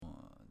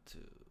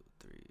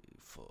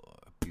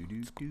Hey,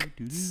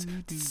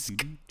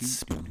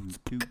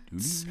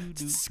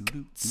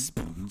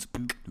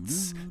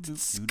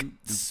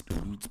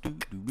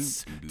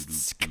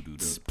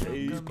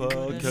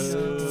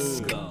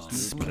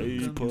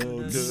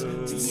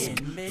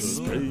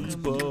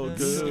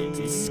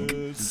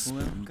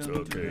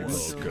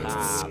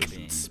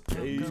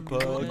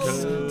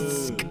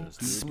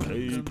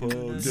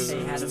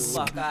 how the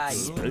fuck are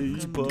you?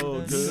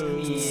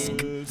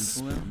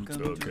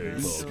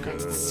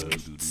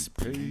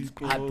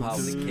 I'd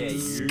probably care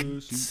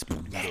you. These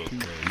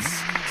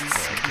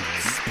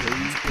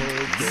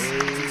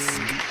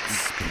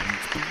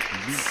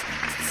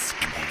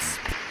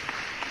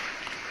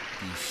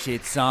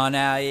shits on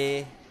out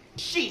here.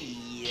 Shit.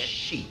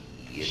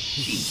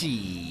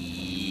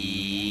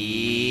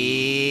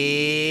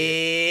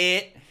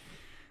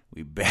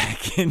 We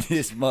back in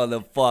this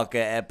motherfucker,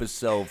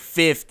 episode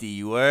 50,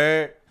 you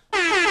heard?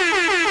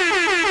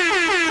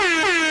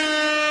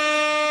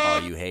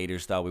 All you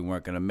haters thought we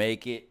weren't gonna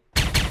make it.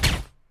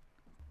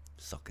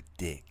 Suck a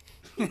dick.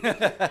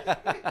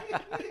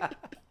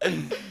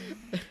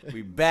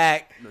 We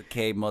back, the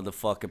K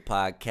motherfucking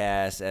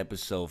podcast,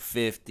 episode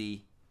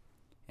 50.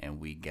 And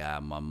we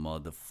got my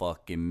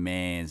motherfucking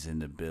mans in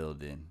the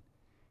building.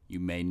 You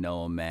may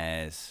know him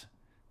as,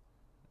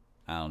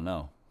 I don't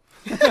know.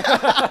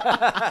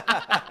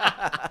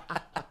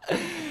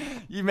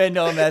 You may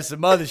know him as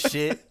some other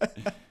shit,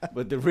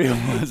 but the real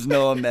ones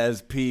know him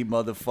as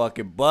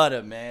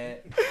P-Butta, man.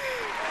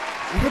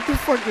 What the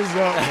fuck is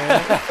up, man?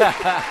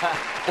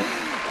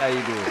 How you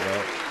doing,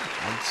 bro?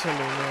 I'm chilling,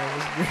 man.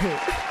 What's good?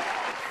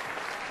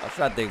 I was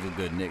trying to think of a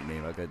good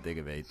nickname. I couldn't think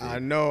of anything. I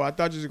know. I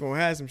thought you was gonna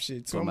have some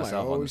shit too. Put I'm like,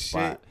 myself on oh the shit.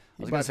 spot.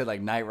 I was gonna say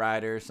like Knight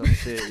Rider or some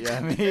shit. You know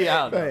what I mean? I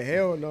don't know. Hey,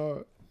 hell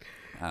no.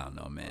 I don't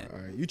know, man. All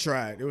right, you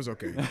tried. It was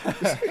okay.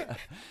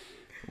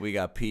 We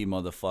got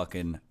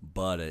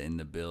P-Butta in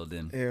the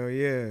building. Hell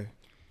yeah.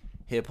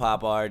 Hip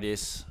hop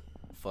artist,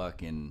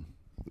 fucking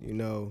You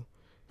know,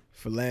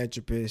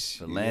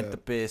 philanthropist.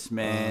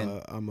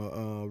 man. I'm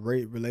a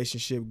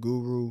relationship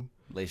guru.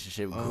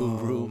 Relationship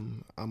guru.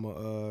 I'm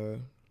a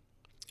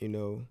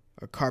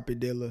a carpet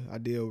dealer. I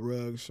deal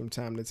rugs from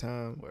time to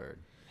time. Word.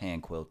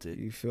 Hand quilted.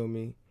 You feel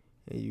me?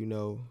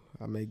 And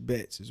I make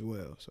bets as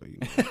well. So I'm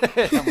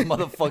a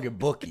motherfucking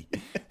bookie.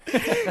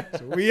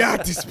 So we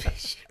out this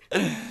bitch.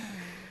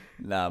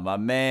 Nah, my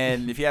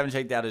man, if you haven't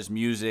checked out his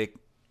music,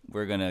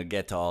 we're gonna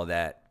get to all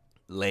that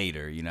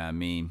later, you know what I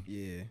mean?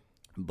 Yeah.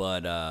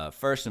 But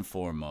first and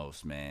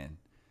foremost, man,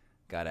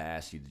 gotta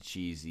ask you the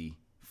cheesy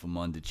from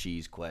under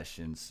cheese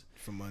questions.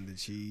 From under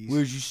cheese.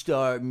 Where'd you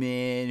start,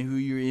 man? Who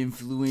your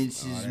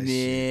influences, man?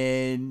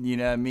 Shit. You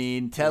know what I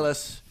mean? Tell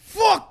us.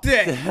 Fuck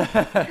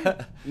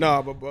that.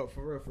 No, but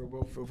for real,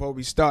 before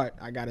we start,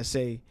 I gotta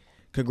say,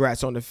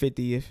 congrats on the 50th.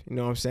 You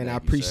know what I'm saying?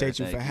 Thank I you, appreciate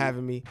sir. you for Thank you.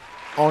 having me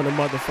on the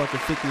motherfucking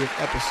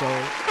 50th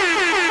episode.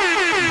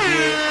 You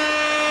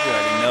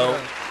already know.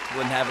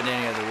 Wouldn't have it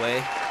any other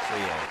way. So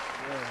yeah.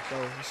 So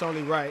it's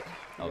only right.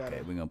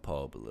 Okay, we're gonna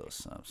pull up a little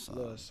something.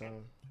 Little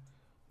something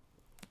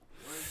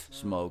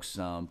Smoke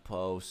some,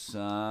 post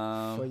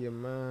some. for your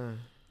mind.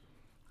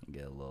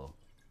 Get a little.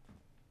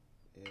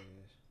 Yes.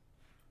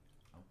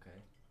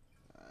 Okay.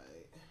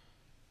 Alright.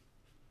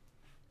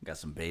 Got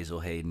some Basil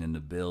Hayden in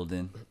the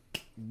building.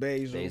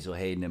 Basil.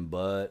 Hayden and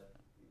Bud.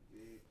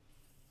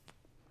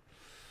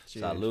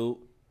 Cheers. Salute.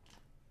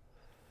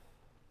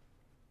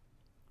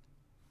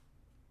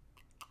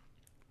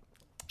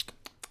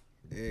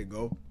 There you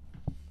go.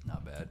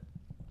 Not bad.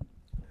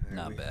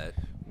 Not bad.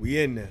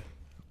 We in there.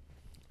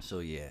 So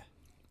yeah.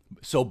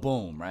 So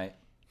boom, right?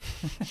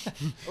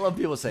 I love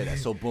people say that.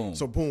 So boom.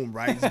 So boom,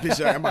 right? This bitch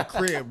at my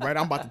crib, right?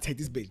 I'm about to take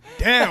this bitch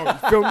down. You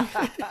feel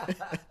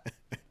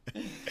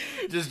me?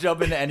 Just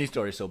jump into any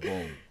story. So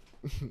boom.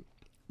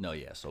 No,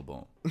 yeah. So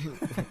boom.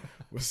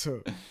 What's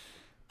up?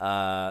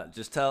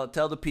 Just tell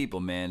the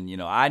people, man. You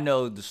know, I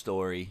know the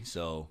story,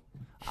 so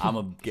I'm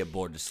gonna get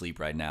bored to sleep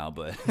right now.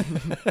 But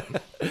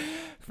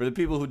for the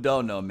people who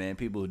don't know, man,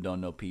 people who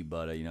don't know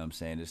P-Butta, you know what I'm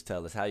saying? Just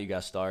tell us how you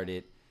got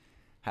started,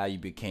 how you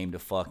became the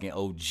fucking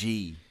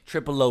OG,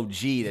 triple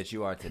OG that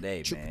you are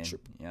today, man.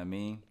 Triple. You know what I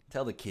mean?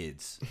 Tell the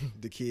kids.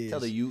 The kids. Tell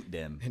the youth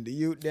them. The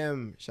youth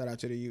them. Shout out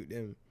to the youth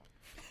them.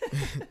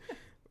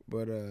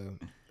 But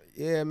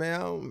yeah,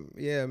 man.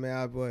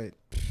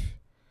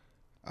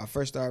 I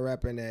first started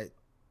rapping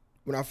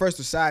when I first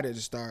decided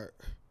to start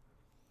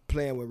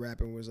playing with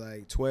rapping was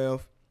like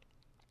 12.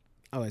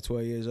 I was like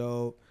 12 years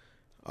old.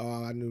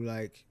 I knew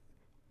like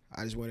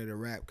I just wanted to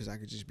rap because I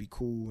could just be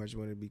cool. I just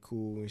wanted to be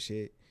cool and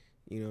shit.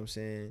 You know what I'm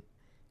saying?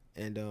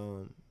 And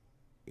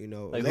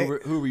Like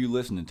who were you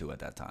listening to at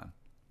that time?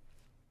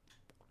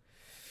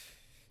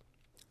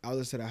 I was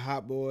listening to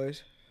Hot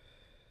Boys.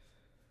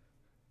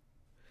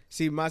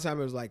 See, my time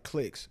it was like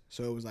cliques.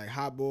 So it was like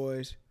Hot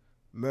Boys,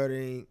 Murder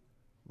Inc.,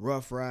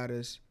 Rough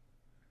Riders.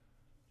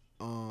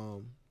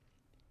 Did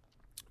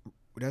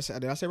I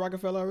say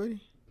Rockefeller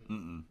already?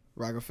 Mm-mm.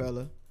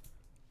 Rockefeller.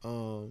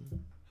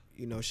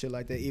 Shit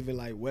like that. Even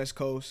like West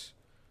Coast,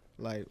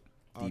 like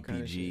all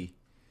kind of shit. DPG.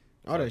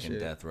 All that shit.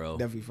 Death Row.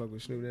 Definitely fuck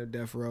with Snoop Dogg,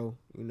 Death Row.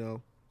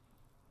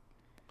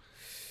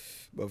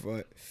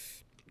 But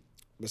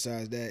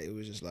besides that, it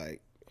was just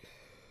like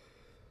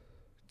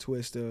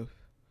Twista,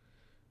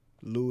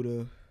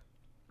 Luda.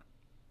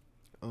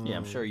 Yeah,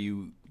 I'm sure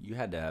you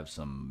had to have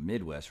some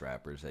Midwest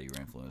rappers that you were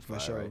influenced by,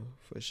 right?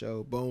 For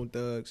sure. Bone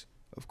Thugs,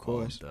 of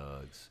course. Bone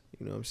Thugs.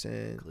 You know what I'm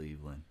saying?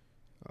 Cleveland.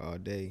 All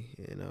day.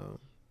 And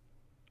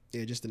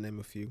yeah, just to name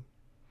a few.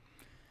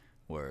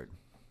 Word.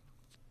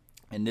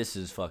 And this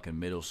is fucking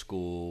middle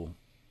school,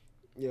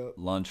 Yep.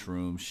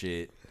 lunchroom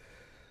shit,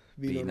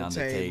 beating on the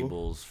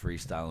tables,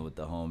 freestyling with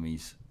the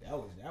homies. That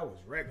was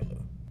regular.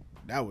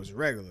 That was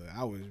regular.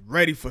 I was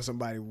ready for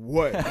somebody.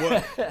 What?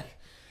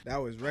 That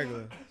was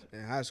regular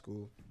in high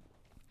school.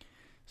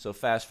 So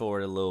fast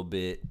forward a little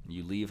bit,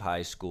 you leave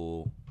high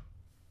school,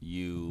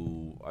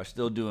 you are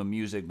still doing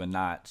music but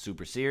not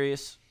super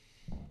serious?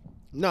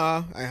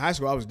 Nah, in high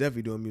school I was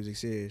definitely doing music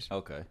serious.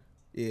 Okay.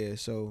 Yeah,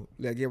 so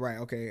like get right.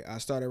 Okay, I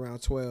started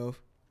around 12,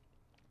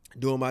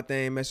 doing my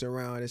thing, messing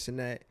around, this and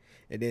that.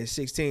 And then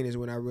 16 is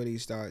when I really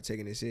started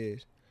taking it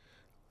serious.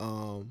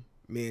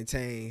 Me and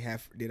Tane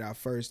did our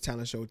first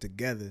talent show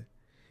together.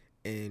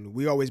 And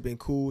we always been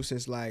cool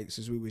since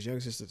we was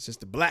young, since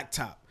the Black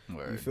Top.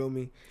 Word. You feel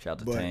me?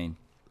 Shout out to Tane.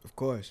 Of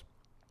course.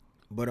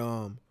 But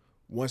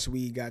once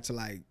we got to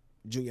like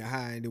junior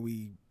high and then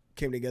we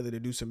came together to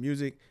do some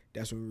music,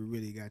 that's when we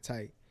really got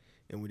tight.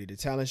 And we did the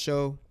talent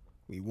show.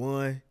 We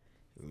won.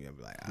 And we were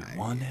like, all right.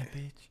 Won that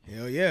bitch?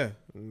 Hell yeah.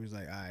 And we was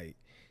like, all right,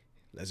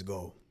 let's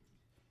go.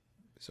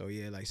 So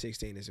yeah, like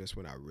 16 is just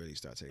when I really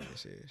start taking it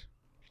serious.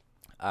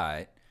 All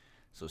right.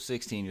 So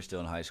 16, you're still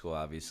in high school,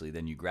 obviously.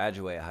 Then you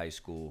graduate high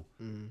school,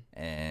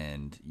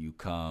 and you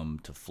come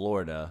to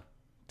Florida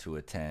to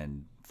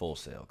attend Full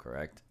Sail,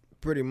 correct?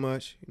 Pretty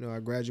much. You know,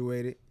 I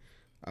graduated.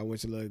 I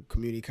went to the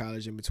community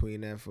college in between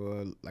that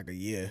for like a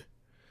year.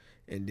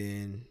 And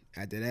then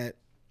after that,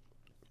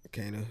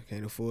 came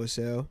to Full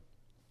Sail.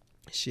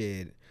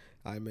 Shit,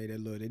 they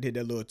did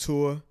that little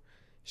tour,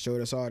 showed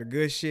us all the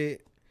good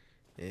shit,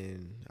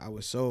 and I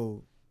was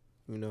sold.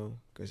 You know,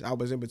 because I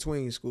was in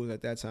between schools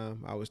at that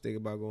time. I was thinking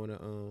about going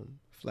to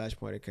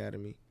Flashpoint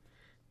Academy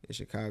in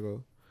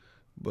Chicago.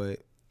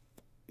 But,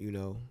 you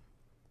know,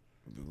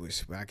 when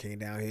I came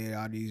down here,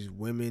 all these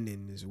women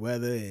and this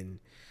weather and...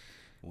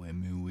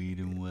 Women, weed,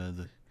 and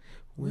weather.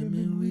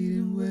 Women, weed,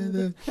 and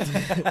weather.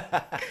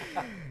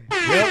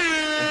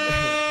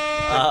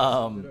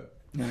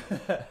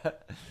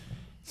 Yep.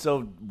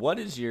 So what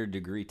is your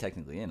degree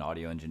technically in?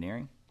 Audio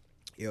engineering?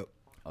 Yep.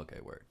 Okay,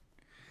 word.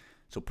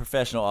 So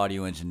professional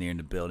audio engineer in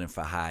the building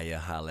for hire.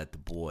 Holla at the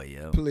boy,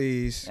 yo.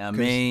 Please. I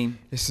mean,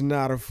 it's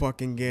not a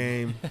fucking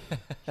game.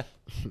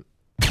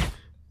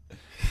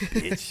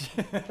 Bitch.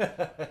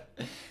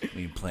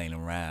 We ain't playing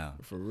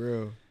around. For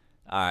real.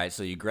 All right,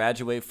 so you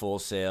graduate Full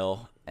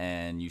Sail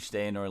and you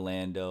stay in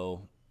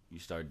Orlando. You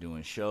start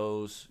doing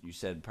shows. You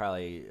said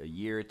probably a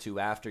year or two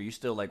after. You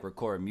still like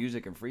recording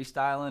music and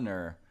freestyling,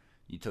 or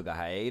you took a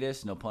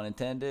hiatus, no pun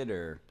intended,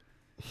 or...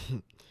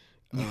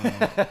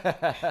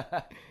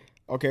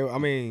 Okay, I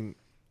mean,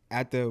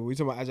 after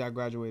I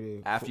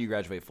graduated. After you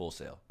graduate Full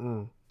Sail.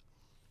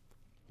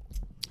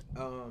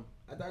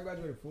 After I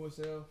graduated Full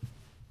Sail,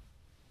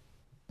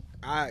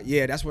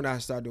 that's when I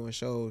started doing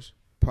shows.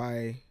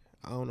 Probably,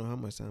 I don't know how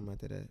much time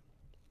after that.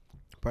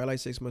 Probably like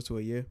 6 months to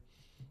a year.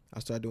 I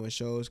started doing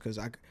shows because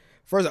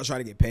first I was trying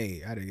to get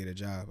paid. I had to get a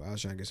job. I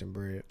was trying to get some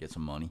bread. Get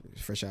some money.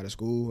 Fresh out of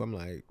school, I'm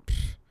like,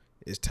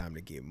 it's time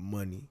to get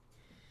money.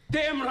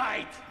 Damn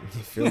right.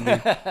 You feel me?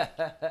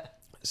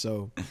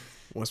 So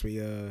once we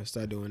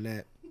started doing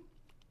that,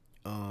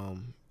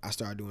 I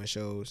started doing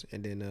shows,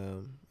 and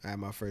then I had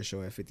my first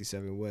show at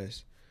 57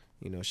 West.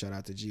 You know, shout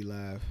out to G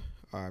Live,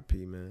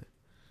 RP, man.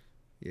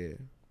 Yeah.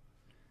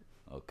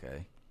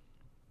 Okay.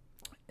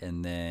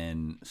 And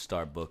then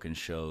start booking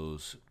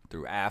shows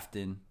through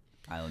Afton.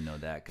 I don't know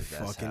that because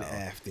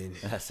Afton.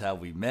 That's how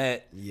we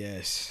met.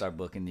 Yes. Start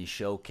booking these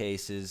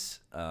showcases.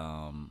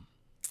 And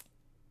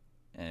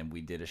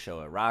we did a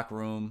show at Rock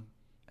Room,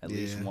 at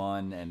least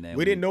one, and then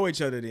we didn't know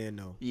each other then,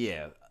 though.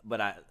 Yeah,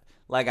 but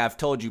I've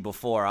told you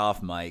before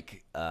off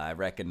mic, I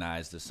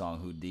recognized the song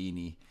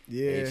Houdini.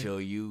 Yeah.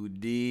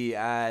 Houdini,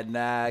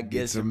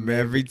 get some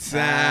every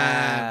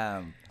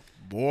time.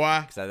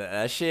 Boy.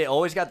 That shit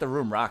always got the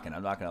room rocking,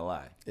 I'm not going to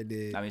lie. It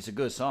did. I mean, it's a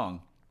good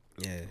song.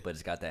 Yeah. But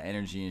it's got that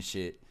energy and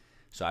shit.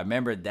 So I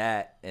remember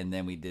that, and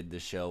then we did the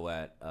show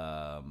at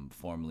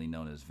formerly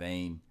known as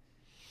Vane.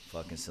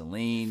 Fucking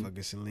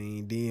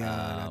Celine Dion,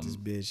 not this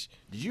bitch.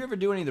 Did you ever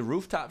do any of the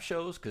rooftop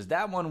shows? Because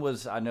that one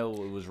was, I know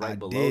it was right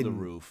below the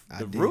roof.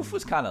 The roof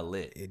was kind of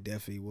lit. It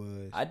definitely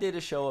was. I did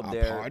a show up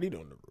there. I partied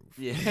on the roof.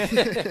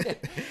 Yeah.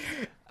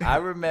 I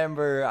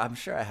remember, I'm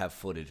sure I have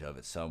footage of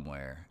it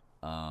somewhere.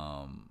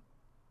 I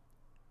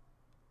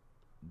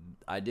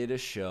did a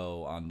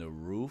show on the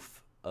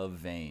roof of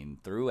Vane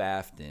through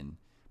Afton,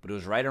 but it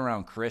was right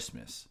around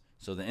Christmas.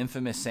 So the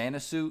infamous Santa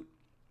suit,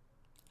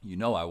 you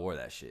know I wore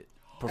that shit.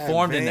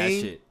 Performed in that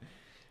shit.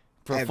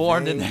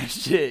 Performed in that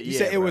shit. You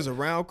said it was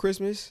around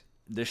Christmas?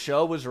 The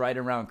show was right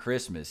around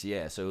Christmas,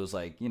 yeah. So it was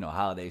like, you know,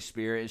 holiday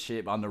spirit and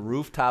shit. On the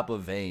rooftop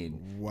of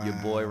Vane, your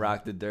boy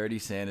rocked the dirty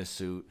Santa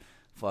suit.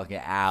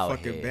 fucking out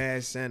Fucking here.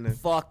 bad Santa.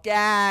 Fuck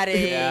out of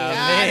here.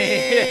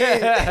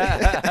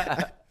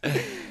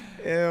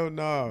 Hell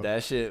no.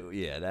 That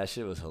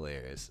shit was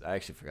hilarious. I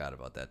actually forgot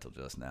about that till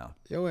just now.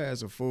 Your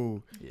ass a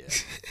fool. Yeah.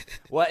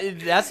 Well,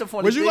 that's the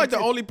funny thing. Was you like the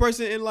only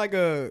person in like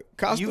a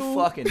costume? You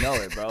fucking know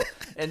it, bro.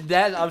 And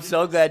that I'm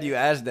so glad you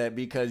asked that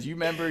because you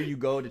remember you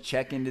go to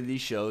check into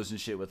these shows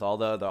and shit with all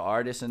the other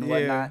artists and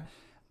whatnot.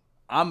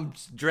 I'm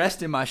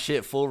dressed in my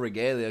shit full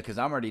regalia because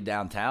I'm already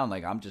downtown.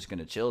 Like, I'm just going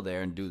to chill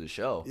there and do the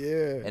show.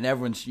 Yeah. And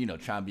everyone's,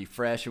 trying to be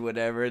fresh or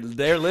whatever.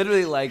 They're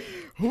literally like,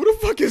 who the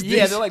fuck is this?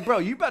 Yeah, they're like, bro,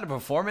 you about to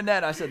perform in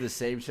that? I said the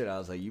same shit. I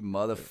was like, you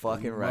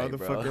motherfucking right,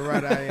 bro. Motherfucking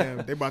right I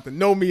am. They about to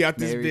know me out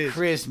this Merry bitch.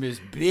 Christmas,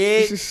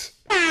 bitch.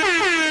 You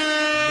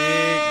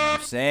know what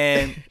I'm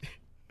saying?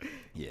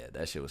 Yeah,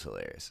 that shit was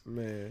hilarious.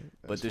 Man.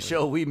 But the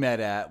show we met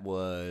at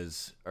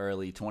was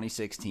early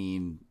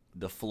 2016,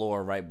 the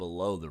floor right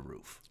below the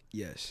roof.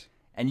 Yes.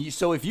 And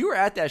so if you were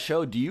at that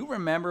show, do you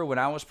remember when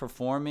I was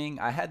performing?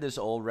 I had this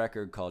old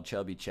record called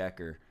Chubby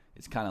Checker.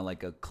 It's kind of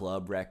like a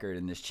club record,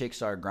 and this chick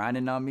started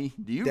grinding on me.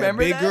 Do you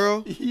remember big that?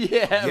 girl?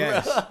 Yeah,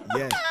 yes, bro.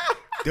 Yes.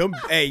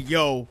 Hey,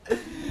 yo,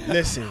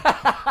 listen.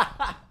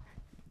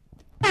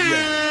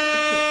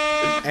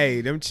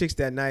 Hey, them chicks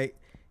that night,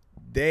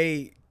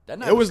 That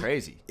night was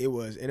crazy. It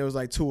was, and it was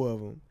like two of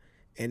them.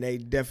 And they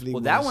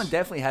definitely that one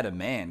definitely had a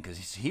man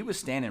because he was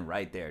standing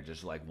right there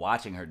just like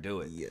watching her do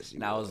it. Yes,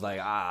 and I was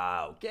like,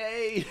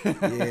 okay.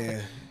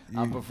 Yeah.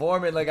 I'm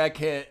performing like I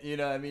can't, you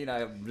know what I mean?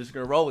 I'm just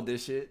going to roll with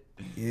this shit.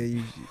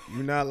 Yeah,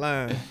 you're not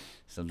lying.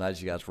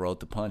 Sometimes you got to roll with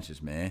the punches,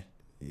 man.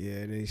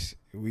 Yeah,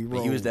 we roll.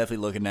 But he was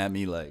definitely looking at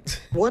me like,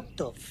 what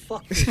the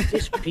fuck is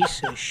this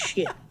piece of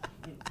shit?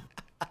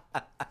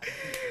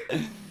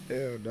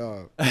 Hell,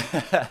 dog.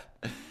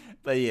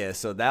 But yeah,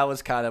 so that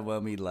was kind of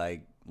when we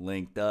like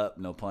linked up,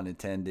 no pun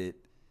intended.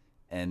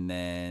 And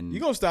then you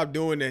gonna stop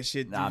doing that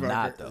shit? Nah, I'm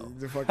not though.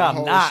 The fucking I'm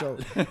whole not. show.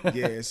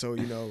 Yeah, so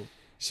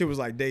shit was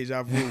like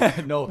deja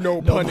vu.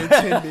 no pun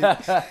intended.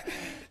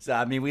 So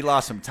I mean, we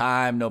lost some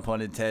time, no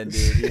pun intended.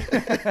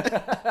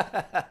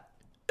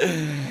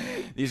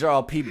 These are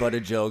all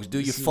P-Butta jokes. Do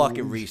your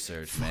fucking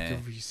research,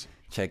 man.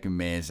 Check your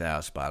man's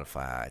out,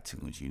 Spotify,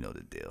 iTunes. You know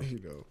the deal.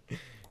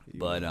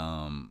 But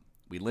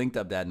we linked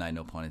up that night,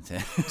 no pun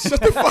intended. Shut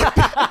the fuck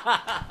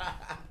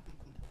up.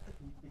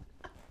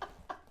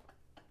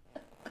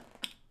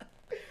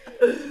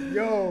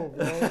 Yo,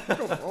 bro.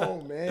 Come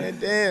on, man.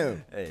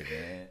 Damn. Hey,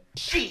 man.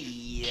 Shit.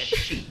 You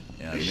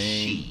know what I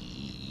mean?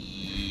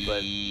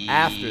 But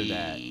after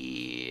that,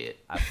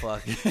 I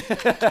fucking...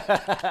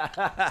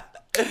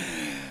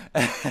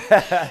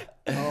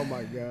 Oh,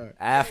 my God.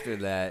 After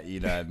that, you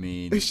know what I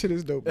mean? This shit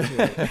is dope.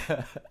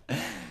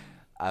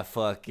 I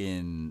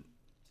fucking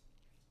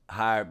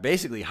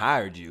basically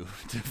hired you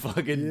to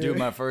fucking do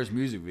my first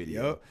music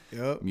video.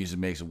 Yep. Music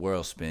makes the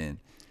world spin.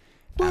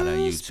 Out on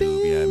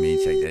YouTube, you know what I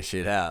mean? Check that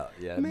shit out.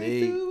 You know what I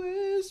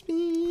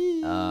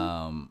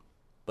mean?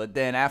 But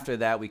then after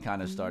that, we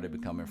kind of started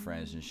becoming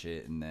friends and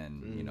shit. And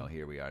then,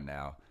 here we are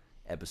now.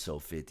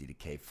 Episode 50, the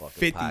K fucking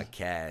 50.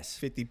 podcast.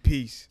 50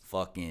 piece.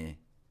 Fucking, you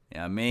know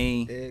what I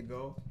mean? There you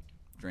go.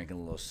 Drinking a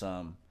little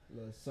something.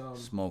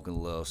 Smoking a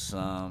little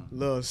something.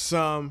 Little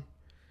some.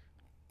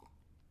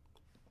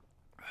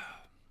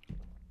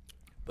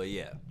 But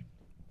yeah.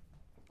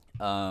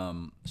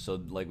 So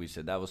like we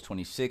said, that was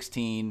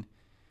 2016.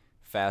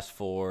 Fast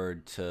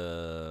forward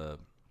to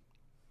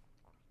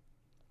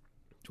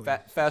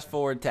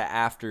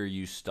after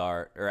you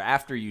start or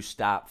after you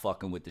stop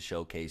fucking with the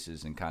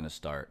showcases and kind of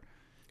start,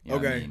 you know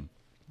what I mean,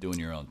 doing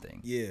your own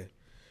thing. Yeah.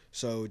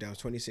 So that was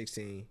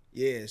 2016.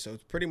 Yeah. So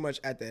pretty much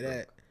after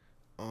that,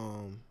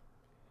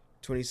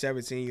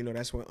 2017.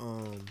 That's when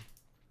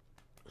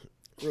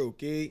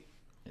Rookie.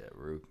 Yeah,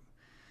 Rook.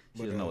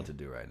 She doesn't know what to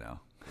do right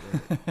now. Yeah.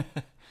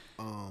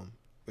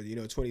 But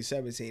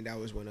 2017. That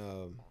was when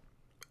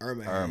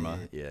Irma.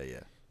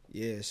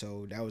 Yeah.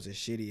 So that was a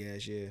shitty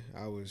ass year.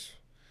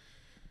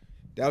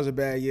 That was a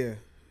bad year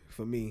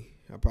for me.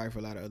 Probably for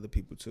a lot of other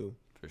people too.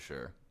 For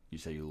sure. You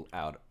say you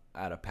out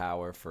of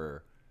power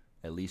for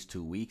at least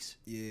 2 weeks.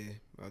 Yeah,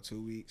 about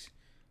 2 weeks.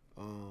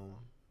 No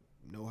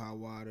hot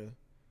water.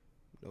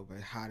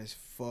 Nobody hot as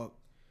fuck.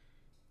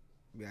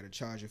 We gotta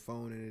charge your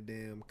phone in the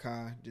damn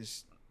car,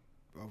 just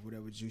off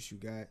whatever juice you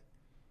got.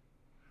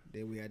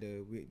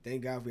 Then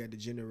thank God we had the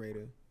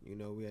generator.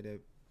 We had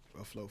that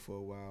afloat for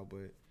a while,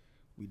 but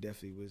we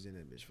definitely was in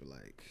that bitch for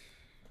like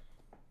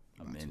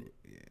a minute.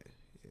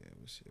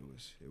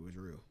 It was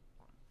real.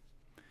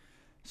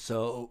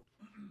 So,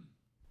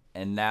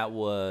 and that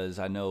was,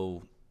 I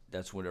know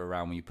that's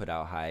around when you put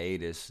out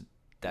Hiatus,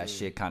 that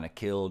shit kind of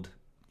killed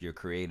your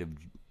creative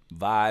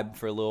vibe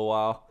for a little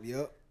while.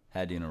 Yep.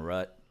 Had you in a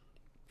rut.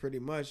 Pretty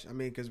much. I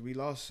mean, because I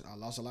lost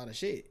a lot of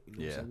shit.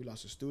 Yeah. We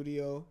lost the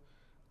studio.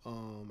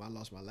 I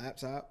lost my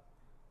laptop.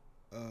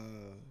 We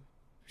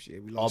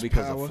lost all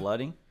because power. of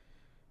flooding?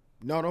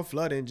 No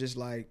flooding. Just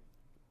like,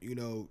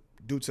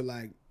 due to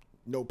like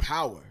no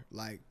power,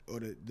 like, or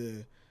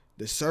the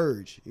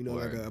surge.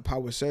 Like a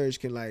power surge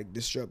can like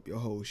disrupt your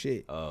whole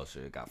shit. Oh, so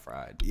it got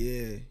fried. Yeah,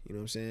 you know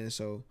what I'm saying.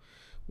 So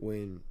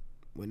when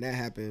when that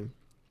happened,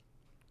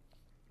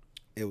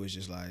 it was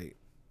just like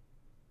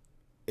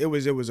it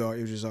was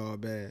just all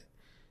bad.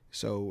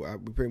 So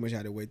we pretty much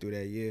had to wait through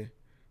that year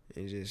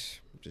and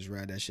just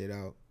ride that shit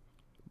out.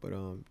 But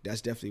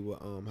that's definitely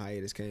what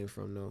hiatus came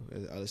from though.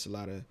 There's a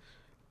lot of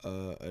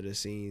the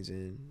scenes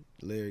and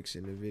lyrics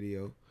in the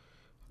video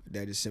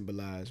that just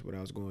symbolized what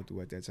I was going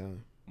through at that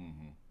time.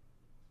 Mm-hmm.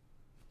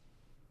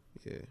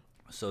 Yeah.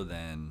 So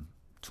then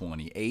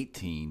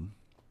 2018.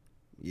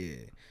 Yeah.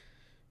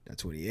 Now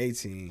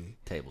 2018.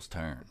 Tables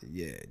turn.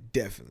 Yeah,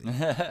 definitely.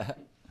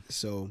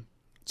 So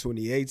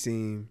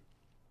 2018,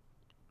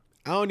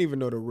 I don't even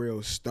know the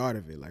real start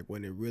of it. Like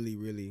when it really,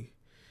 really.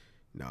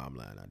 No, I'm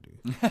lying. I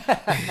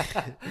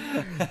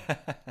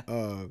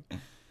do.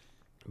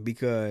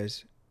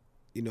 Because,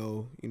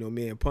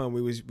 me and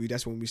Pun,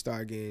 that's when we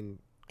started getting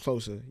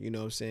closer. You know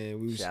what I'm saying?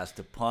 We was. Shouts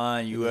to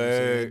Pun. You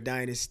heard heard.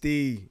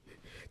 Dynasty.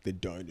 The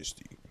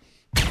Dynasty.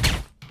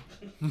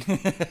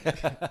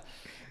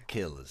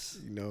 Killers.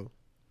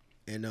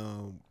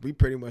 And we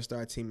pretty much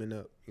started teaming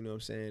up. You know what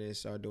I'm saying? And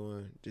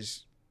started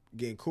just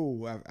getting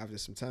cool after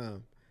some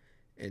time.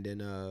 And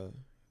then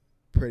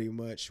pretty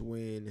much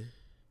when.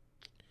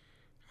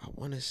 I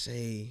want to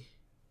say,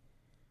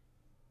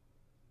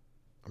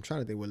 I'm trying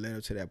to think what led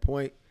up to that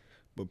point,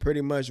 but pretty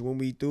much when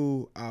we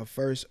threw our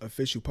first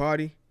official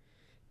party,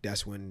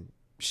 that's when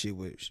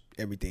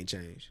everything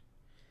changed.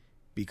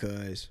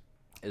 Because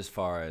as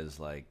far as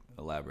like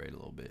elaborate a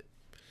little bit,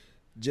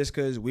 just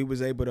because we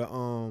was able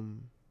to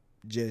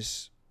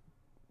just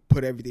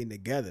put everything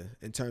together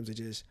in terms of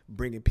just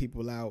bringing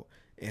people out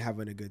and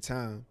having a good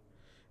time,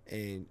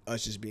 and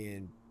us just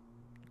being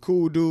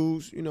cool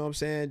dudes, you know what I'm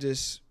saying,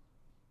 just.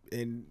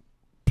 And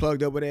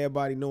plugged up with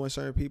everybody, knowing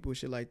certain people,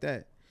 shit like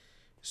that.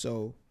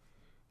 So,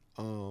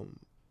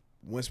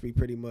 once we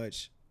pretty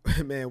much,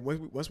 man,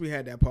 once we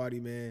had that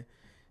party, man,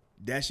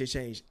 that shit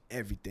changed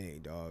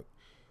everything, dog.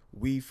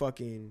 That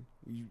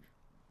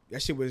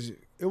shit was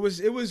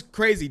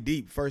crazy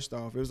deep. First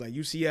off, it was like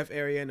UCF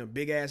area and the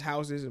big ass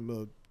houses and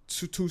little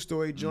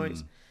two-story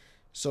joints.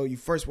 So you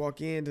first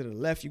walk in, to the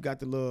left, you got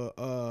the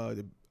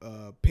little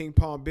ping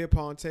pong, beer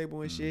pong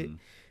table and shit.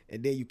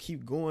 And then you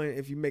keep going.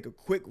 If you make a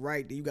quick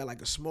right, then you got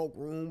like a smoke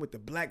room with the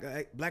black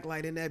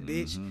light in that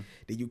bitch. Mm-hmm.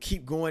 Then you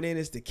keep going in.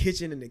 It's the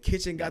kitchen, and the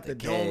kitchen got the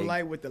dome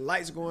light with the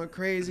lights going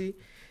crazy.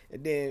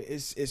 And then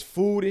it's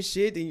food and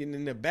shit. Then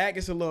in the back,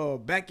 it's a little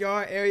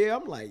backyard area.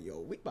 I'm like,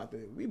 yo, we about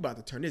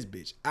to turn this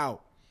bitch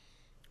out,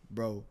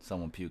 bro.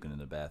 Someone puking in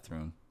the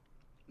bathroom.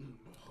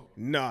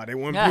 Nah, they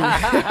weren't puking.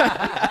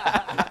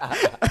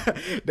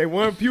 They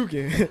weren't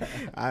puking.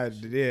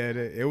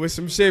 It was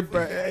some shit,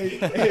 bro.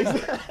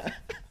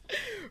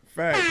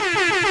 Fact. Shit,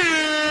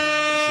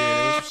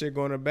 there was some shit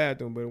going to the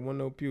bathroom, but it wasn't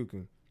no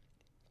puking.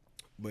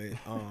 But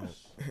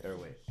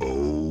Airway.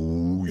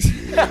 Oh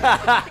yeah.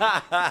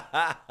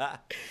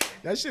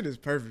 That shit is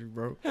perfect,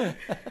 bro. But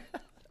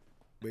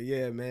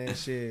yeah, man,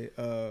 shit.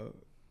 So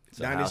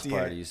Dynasty house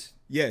parties.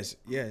 Yes.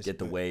 Get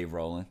the wave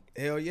rolling.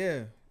 Hell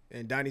yeah.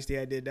 And Dynasty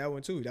had did that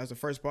one too. That was the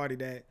first party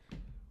that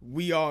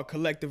we all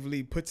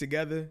collectively put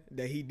together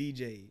that he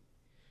DJ'd.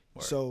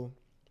 Word. So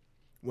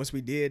once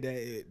we did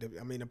that,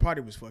 the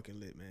party was fucking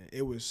lit, man.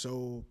 It was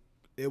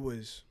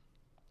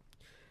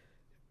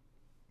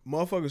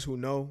motherfuckers who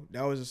know,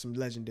 that was some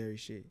legendary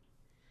shit.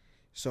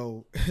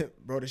 So,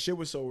 bro, the shit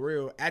was so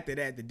real. After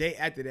that, the day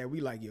after that, we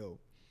like, yo,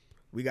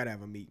 we gotta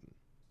have a meeting.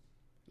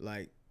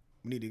 Like,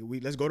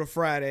 let's go to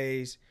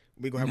Fridays.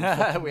 We gonna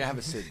have we have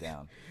a sit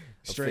down.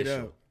 Straight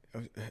Official.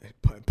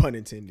 Up, pun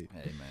intended.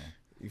 Hey man,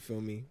 you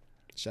feel me?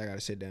 I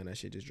gotta sit down. That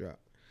shit just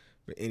dropped.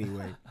 But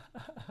anyway,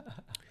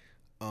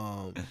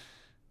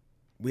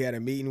 we had a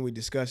meeting. We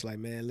discussed, like,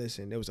 man,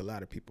 listen, there was a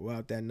lot of people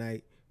out that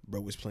night.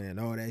 Bro was playing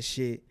all that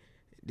shit,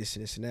 this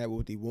and that.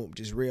 What they want,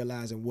 just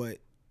realizing what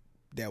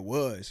that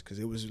was, because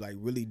it was like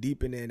really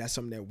deep in there. And that's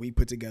something that we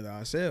put together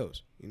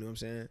ourselves. You know what I'm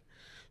saying?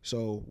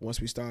 So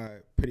once we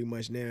start pretty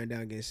much narrowing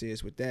down, getting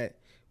serious with that,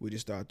 we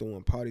just start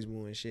throwing parties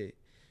more and shit.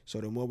 So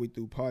the more we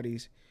threw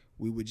parties,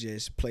 we would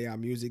just play our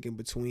music in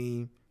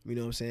between. You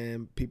know what I'm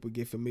saying? People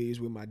get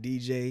familiar with my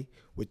DJ,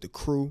 with the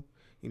crew.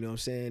 You know what I'm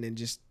saying? And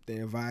just the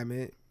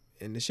environment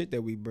and the shit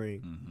that we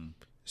bring. Mm-hmm.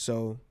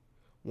 So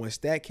once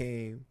that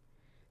came,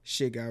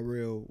 shit got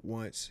real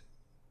once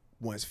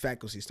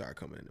faculty started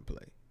coming into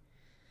play.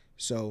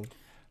 So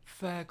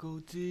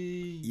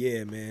faculty.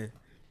 Yeah, man.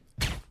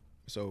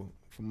 So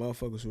for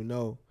motherfuckers who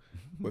know,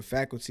 with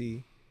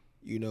faculty,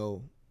 you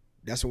know,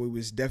 that's when we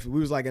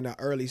was like in the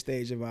early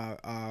stage of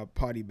our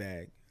party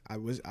bag. I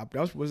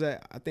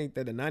think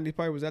that the 90s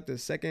party was that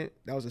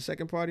was the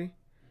second party.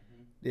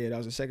 Mm-hmm. Yeah, that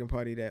was the second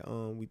party that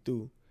we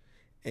threw.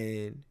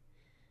 And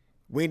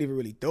we didn't even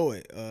really throw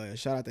it.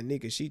 Shout out to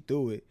Nika, she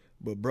threw it,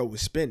 but bro was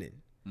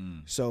spinning.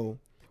 So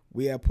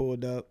we had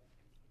pulled up.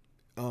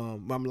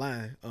 I'm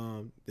lying.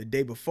 The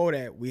day before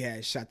that, we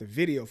had shot the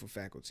video for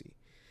faculty.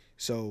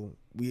 So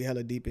we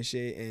hella deep in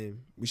shit,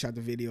 and we shot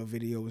the video.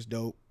 Video was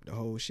dope. The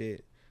whole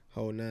shit,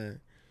 whole nine.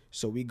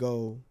 So we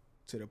go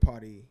to the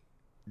party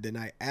the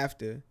night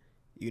after.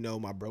 You know,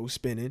 my bro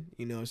spinning.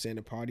 You know what I'm saying?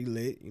 The party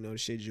lit. You know, the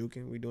shit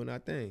juking. We doing our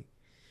thing.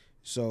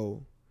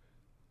 So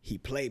he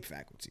played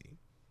faculty.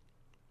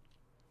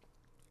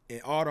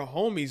 And all the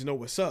homies know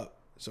what's up.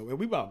 So and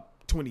we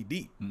about 20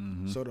 deep.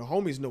 Mm-hmm. So the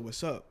homies know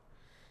what's up.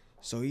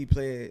 So he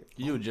played.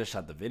 You had just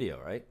shot the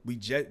video, right? We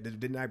jet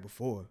the night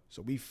before.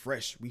 So we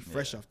fresh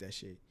off that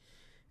shit.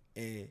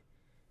 And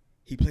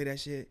he played that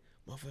shit.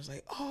 Motherfuckers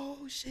like,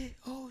 oh shit.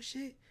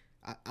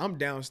 I'm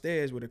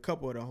downstairs with a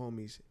couple of the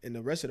homies and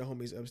the rest of the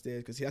homies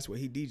upstairs because that's where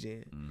he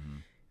DJing. Mm-hmm.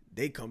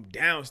 They come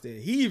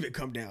downstairs. He even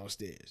come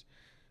downstairs.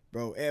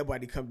 Bro,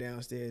 everybody come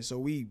downstairs. So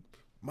we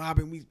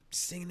mobbing, we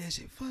singing that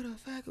shit for the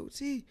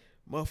faculty.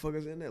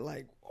 Motherfuckers in there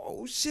like,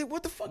 oh shit,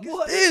 what the fuck is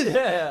this?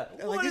 Yeah.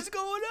 Like, What is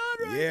going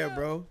on right now? Yeah,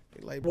 bro.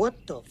 They like,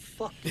 What the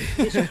fuck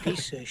is this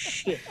piece of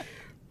shit?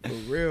 for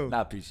real.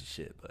 Not a piece of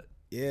shit, but.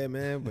 Yeah,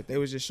 man. But they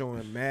was just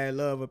showing mad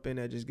love up in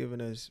there, just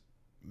giving us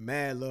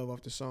mad love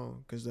off the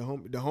song. Because the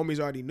homies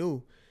already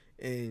knew.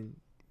 And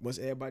once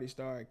everybody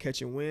started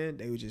catching wind,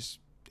 they just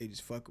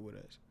fucking with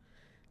us.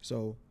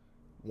 So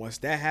once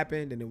that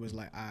happened, then it was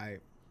like, all right,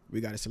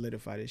 we got to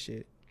solidify this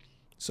shit.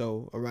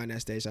 So around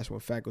that stage, that's when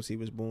faculty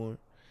was born.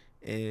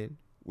 And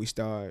we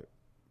started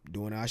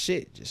doing our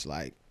shit, just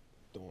like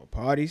throwing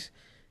parties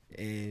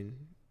and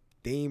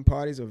theme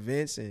parties,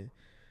 events, and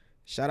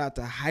shout out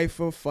to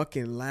Haifa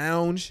fucking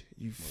Lounge.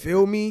 You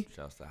feel me?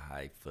 Shouts to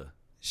Haifa.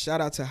 Shout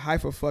out to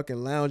Haifa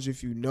fucking Lounge.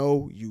 If you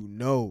know, you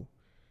know.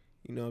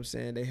 You know what I'm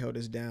saying? They held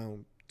us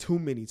down too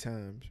many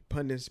times.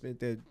 Pundits spent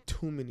there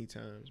too many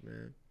times,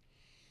 man.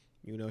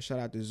 You know, shout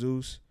out to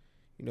Zeus.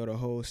 You know, the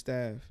whole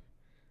staff.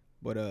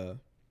 But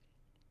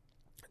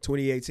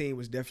 2018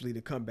 was definitely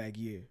the comeback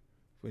year.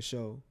 For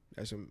sure.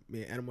 That's when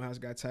me and Animal House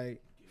got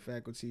tight.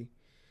 Faculty.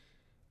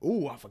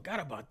 Ooh, I forgot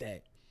about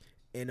that.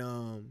 And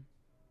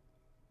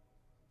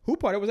who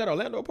party? Was that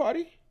Orlando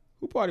party?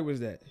 Who party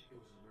was that? It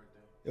was his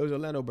birthday. It was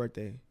Orlando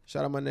birthday.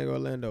 Shout out my nigga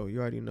Orlando. You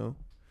already know.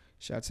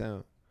 Shout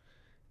out.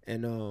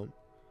 And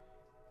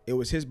it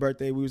was his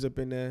birthday. We was up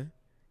in there.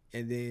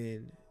 And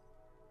then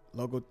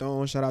Local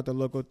Thone. Shout out to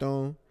Local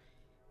Thone.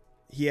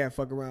 He had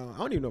fucked around. I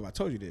don't even know if I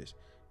told you this.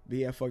 But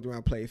he had fucked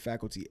around playing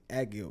faculty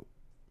at Guild.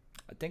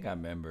 I think I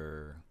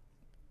remember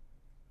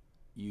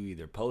you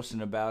either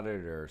posting about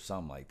it or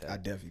something like that. I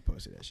definitely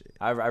posted that shit.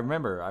 I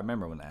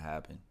remember when that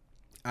happened.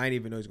 I didn't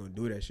even know he was gonna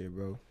do that shit,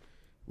 bro.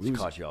 Just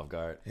caught you off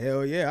guard.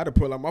 Hell yeah, I'd have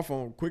pulled out my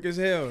phone quick as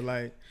hell.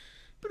 Like,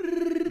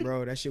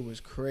 bro, that shit was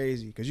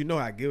crazy. Cause you know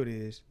how Guild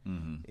is.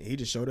 Mm-hmm. And he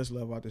just showed us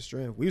love out the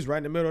strength. We was right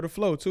in the middle of the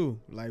flow too.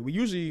 Like we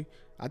usually,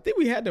 I think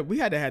we had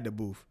to have the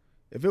booth.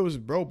 If it was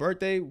bro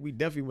birthday, we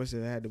definitely must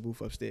have had the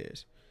booth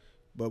upstairs.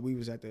 But we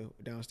was at the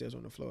downstairs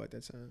on the floor at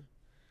that time.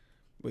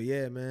 But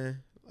yeah,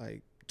 man,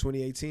 like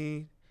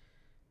 2018,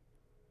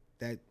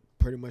 that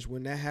pretty much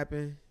when that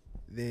happened,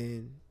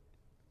 then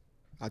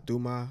I threw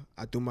my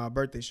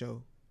birthday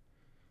show.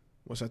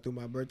 Once I threw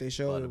my birthday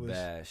show, Butta it was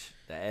Bash,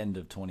 the end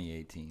of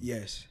 2018.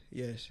 yes,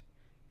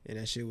 and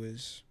that shit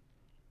was.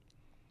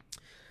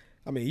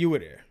 I mean, you were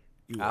there.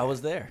 I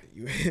was there.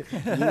 You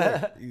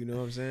were, you know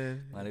what I'm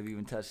saying? Might have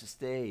even touched the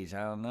stage.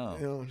 I don't know.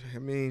 You know, I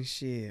mean,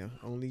 shit,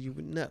 only you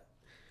would know.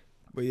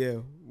 But yeah,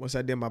 once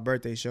I did my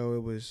birthday show,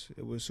 it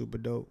was super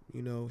dope.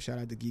 You know, shout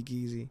out to Geek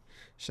Easy.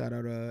 Shout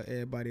out to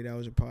everybody that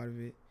was a part of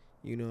it.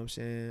 You know what I'm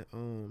saying?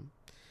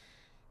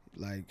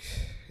 Like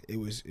it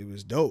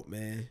was dope,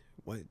 man.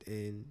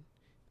 And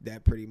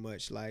that pretty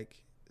much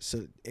like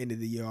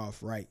ended the year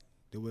off right,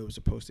 the way it was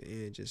supposed to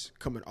end, just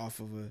coming off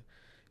of a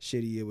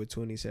shitty year with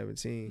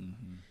 2017.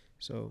 Mm-hmm.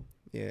 So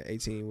yeah,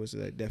 18 was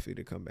definitely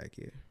the comeback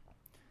year.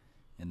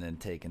 And then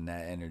taking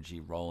that energy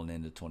rolling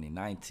into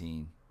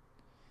 2019.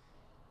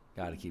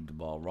 Got to keep the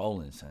ball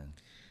rolling, son.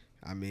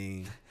 I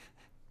mean,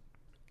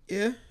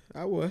 yeah,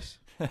 I was.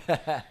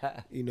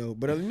 You know,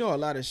 but you know, a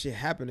lot of shit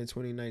happened in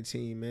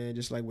 2019, man,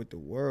 just like with the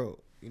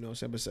world, you know what I'm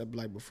saying, except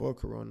like before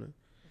Corona.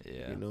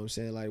 Yeah. You know what I'm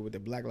saying, like with the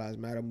Black Lives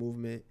Matter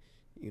movement,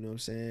 you know what I'm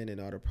saying, and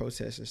all the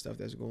protests and stuff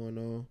that's going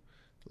on.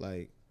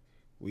 Like,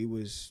 we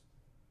was,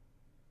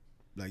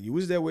 like, you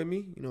was there with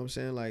me, you know what I'm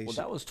saying? Like, Well,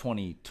 that was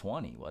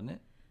 2020, wasn't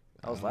it?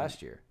 That was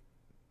last year.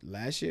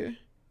 Last year?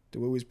 The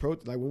way we was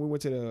like when we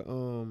went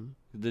to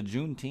The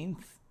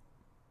Juneteenth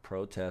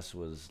protest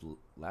was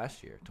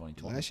last year,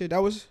 2020. last year, that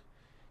was.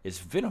 It's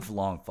been a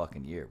long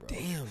fucking year, bro.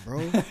 Damn,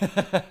 bro.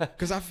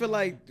 Because I feel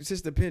like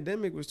since the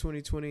pandemic was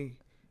 2020,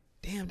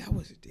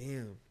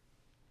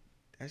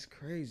 that's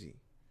crazy.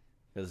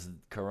 Because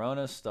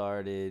Corona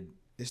started.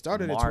 It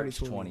started March in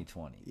 2020.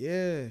 2020.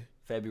 Yeah.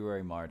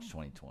 February, March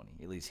 2020,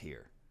 at least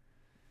here.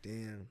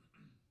 Damn.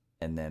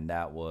 And then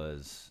that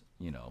was,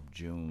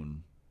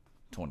 June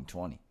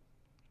 2020.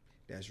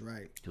 That's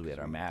right. Because we had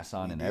our masks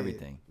on We and did.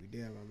 everything. We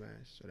did have our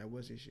masks. So that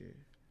was this year.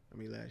 I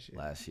mean, last year.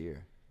 Last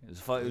year.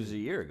 It was a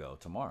year ago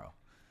tomorrow.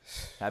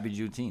 Happy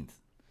Juneteenth.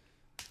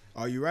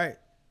 Oh, you're right.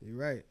 You're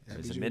right.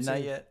 Happy Is it Juneteenth.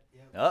 midnight yet?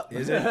 Oh,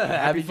 Is it?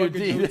 Happy fucking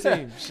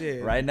Juneteenth.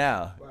 Shit. Right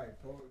now. Right.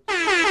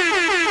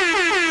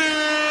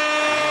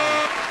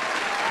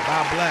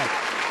 Bob Black.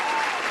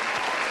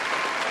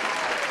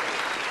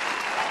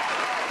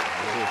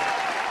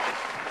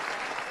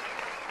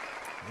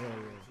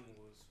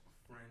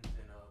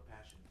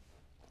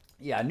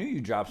 Yeah, I knew you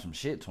dropped some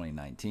shit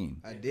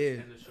 2019. I did.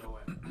 And the show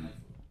at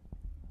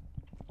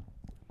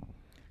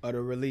Of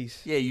the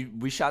release. Yeah,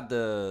 we shot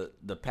the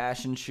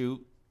passion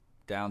shoot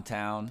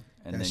downtown,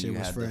 and That then shit you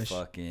was had fresh.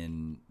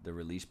 the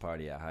release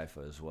party at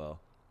Haifa as well.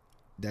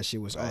 That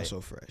shit was Right.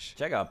 also fresh.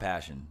 Check out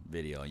Passion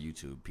video on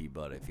YouTube,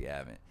 P-Butta, if you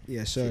haven't.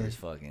 Yes, Shit sir. is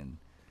fucking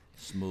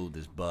smooth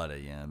as butter,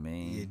 you know what I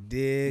mean? You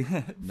dig?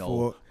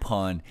 No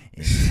pun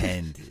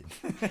intended.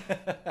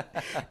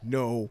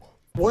 No.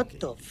 What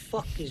the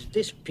fuck is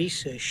this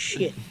piece of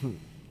shit?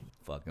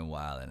 Fucking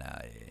wildin'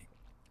 out here.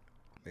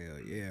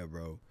 Hell yeah,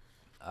 bro.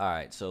 All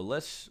right, so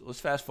let's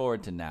fast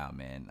forward to now,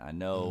 man. I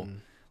know.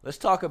 Let's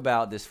talk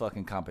about this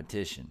fucking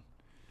competition.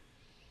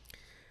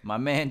 My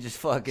man just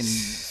fucking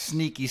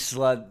sneaky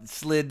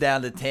slid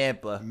down to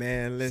Tampa.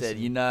 Man, listen. Said,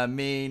 you know what I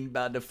mean?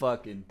 About to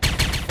fucking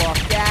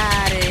fuck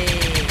out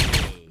it.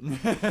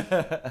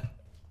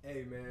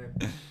 Hey, man.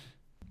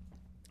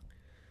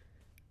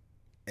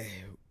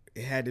 Hey,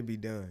 it had to be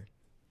done.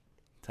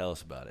 Tell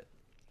us about it.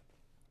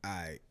 All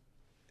right.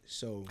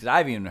 So Because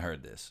I've even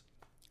heard this.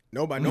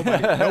 nobody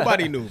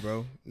knew,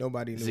 bro.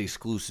 Nobody It's knew.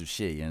 exclusive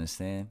shit, you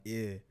understand?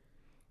 Yeah.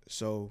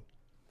 So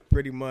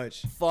pretty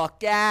much.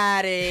 Fuck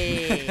out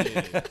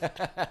it.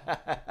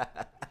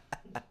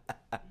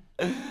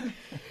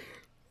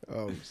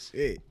 Oh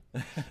shit.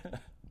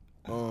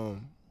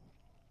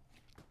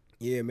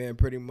 Yeah, man,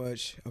 pretty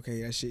much.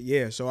 Okay, that shit.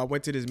 Yeah, so I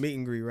went to this meet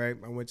and greet, right?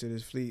 I went to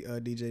this Fleet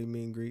DJ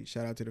meet and greet.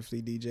 Shout out to the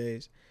Fleet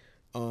DJs.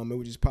 It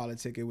was just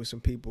politicking with some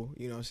people,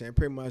 you know what I'm saying?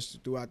 Pretty much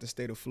throughout the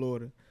state of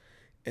Florida.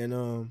 And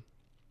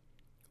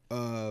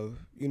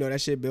you know, that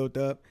shit built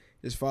up,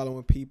 just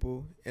following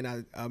people. And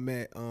I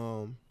met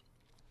one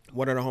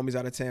of the homies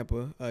out of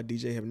Tampa,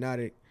 DJ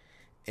Hypnotic,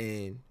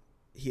 and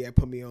he had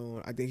put me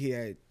on. I think he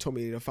had told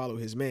me to follow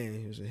his man.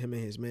 It was him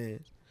and his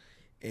man,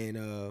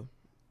 and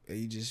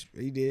he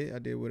did. I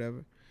did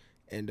whatever,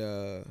 and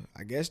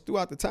I guess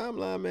throughout the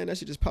timeline, man, that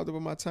shit just popped up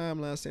on my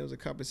timeline saying it was a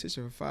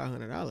competition for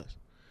 $500.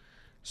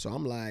 So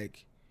I'm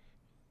like,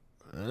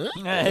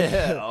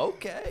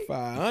 Okay.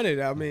 500.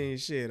 I mean,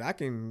 shit, I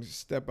can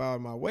step out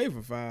of my way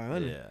for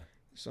 500. Yeah.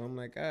 So I'm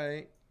like, all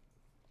right.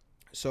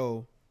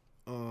 So,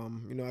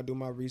 you know, I do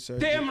my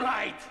research. Damn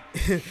right.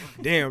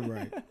 Damn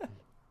right.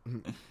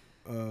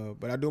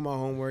 But I do my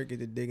homework, get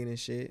to digging and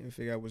shit, and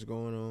figure out what's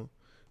going on.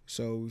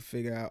 So we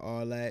figure out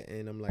all that,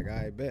 and I'm like, all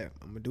right, bet,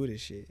 I'm gonna do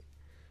this shit.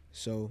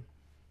 So,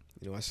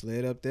 you know, I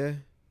slid up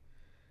there,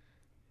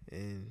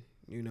 and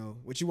you know,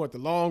 what you want, the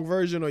long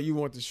version or you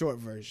want the short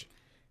version?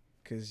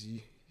 Cause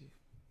you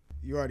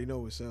already know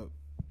what's up.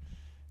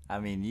 I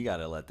mean, you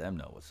gotta let them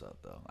know what's up,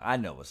 though. I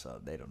know what's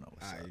up. They don't know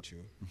what's All up. right,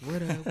 true.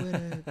 What up? What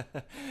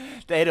up?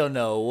 They don't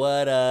know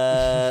what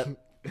up.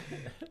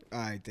 All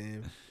right,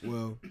 then.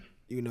 Well,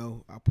 you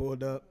know, I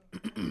pulled up.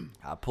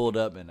 I pulled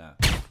up and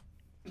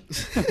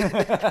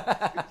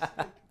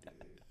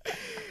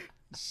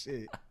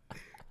Shit.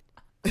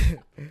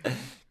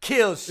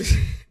 kill shit.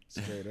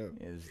 Straight up.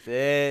 Is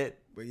that?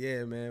 But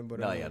yeah, man. But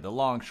No, yeah, the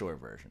long short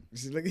version.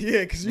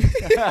 yeah, cause you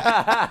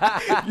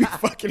you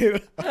fucking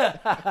it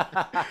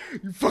up.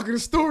 You fucking the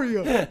story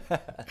up.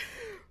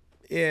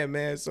 Yeah,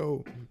 man.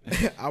 So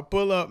I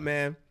pull up,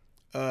 man,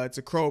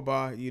 to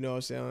Crowbar. You know what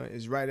I'm saying?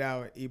 It's right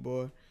out at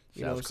Ybor.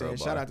 You know what I'm saying? Crowbar.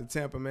 Shout out to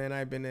Tampa, man.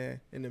 I ain't been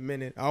there in a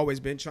minute. I always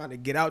been trying to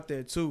get out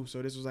there too.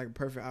 So this was like a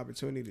perfect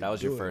opportunity. That was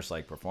to your do it. first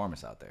like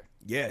performance out there.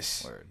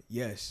 Yes. Word.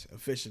 Yes,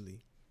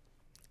 officially.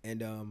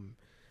 And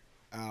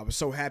I was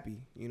so happy,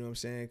 you know what I'm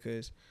saying?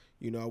 Because,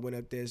 you know, I went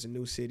up there, it's a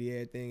new city,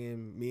 everything,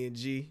 and me and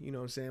G, you know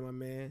what I'm saying, my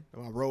man,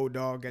 my road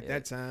dog at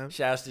that time.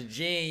 Shouts to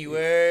Gene, you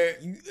heard?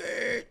 You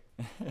heard?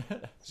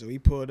 So he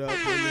pulled up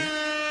with me.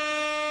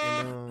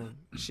 And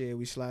shit,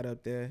 we slide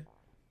up there,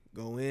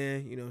 go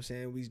in, you know what I'm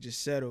saying? We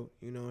just settled,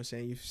 you know what I'm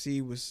saying?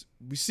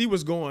 We see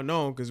what's going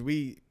on because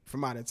we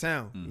from out of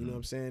town, you know what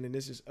I'm saying? And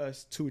this is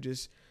us two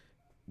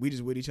we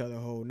just with each other the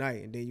whole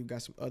night. And then you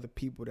got some other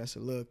people that's a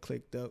little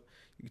clicked up.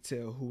 You can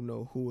tell who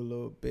know who a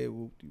little bit.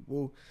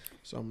 Woo.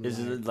 So I'm Is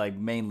like, it like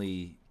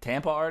mainly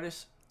Tampa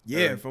artists?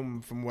 yeah, Or-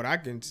 from what I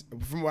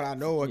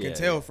know or can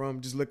tell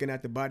from just looking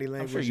at the body I'm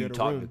language sure you of the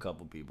talked to room. a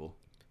couple people.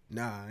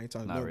 Nah, I ain't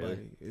talking to Not nobody.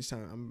 really. It's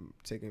time I'm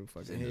taking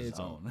fucking In the heads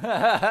on. zone.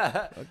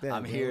 that,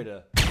 I'm bro. here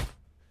to.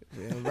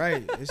 Yeah,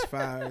 right. It's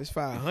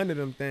 500 of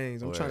them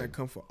things. I'm Word. trying to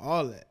come for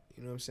all that.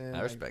 You know what I'm saying?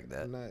 I respect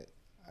that. I'm not,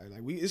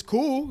 it's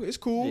cool. It's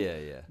cool. Yeah,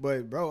 yeah.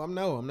 But bro, I'm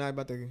not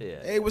about to.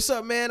 Yeah. Hey, what's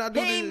up, man? I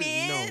do Hey this.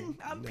 man, No,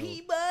 I'm no.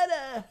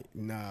 P-Butta.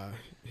 Nah,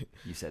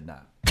 You said nah.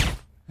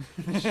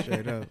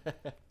 straight up.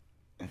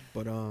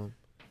 But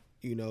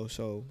you know,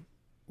 so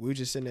we were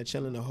just sitting there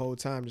chilling the whole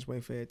time, just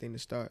waiting for everything to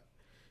start.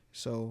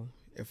 So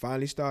it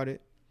finally started.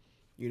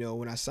 You know,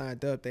 when I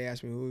signed up, they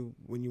asked me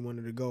when you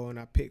wanted to go, and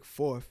I picked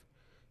fourth.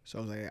 So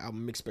I was like,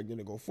 I'm expecting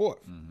to go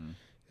fourth. Mm-hmm.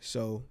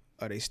 So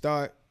they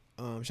start.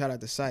 Shout out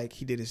to Psych.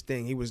 He did his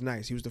thing. He was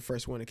nice. He was the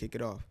first one to kick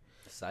it off.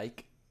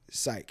 Psych.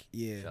 Psych,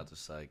 yeah. Shout out to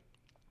Psych.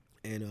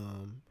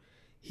 And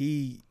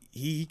he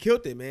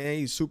killed it, man.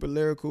 He's super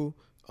lyrical.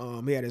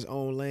 He had his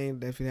own lane.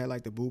 Definitely had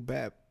like the boom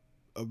bap,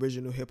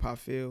 original hip hop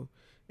feel,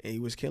 and he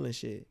was killing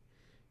shit.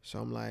 So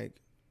I'm like,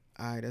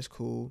 all right, that's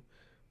cool.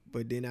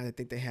 But then I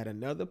think they had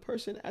another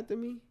person after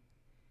me,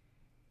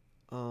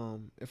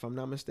 if I'm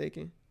not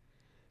mistaken.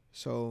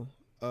 So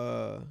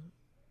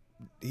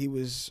he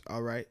was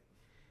all right,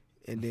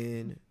 and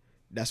then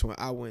that's when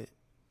I went.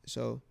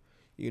 So,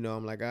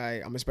 I'm like, all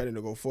right, I'm expecting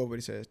to go forward.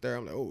 He says third.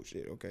 I'm like, oh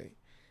shit, okay.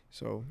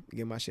 So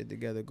get my shit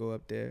together, go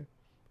up there.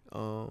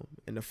 And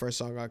the first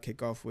song I'll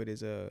kick off with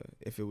is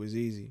If It Was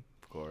Easy.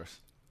 Of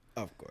course.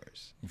 Of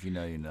course. If you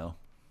know, you know.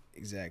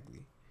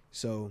 Exactly.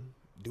 So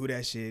do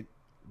that shit,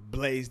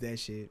 blaze that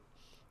shit.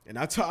 And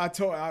I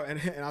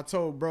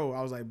told bro,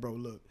 I was like, bro,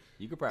 look.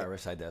 You could probably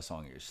recite that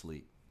song in your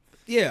sleep.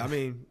 Yeah, I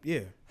mean,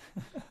 yeah.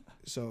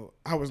 So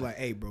I was like,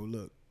 hey, bro,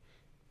 look.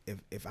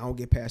 If I don't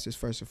get past this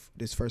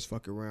first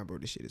fucking round, bro,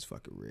 this shit is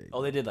fucking rigged.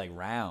 Oh, they did like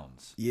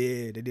rounds.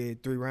 Yeah, they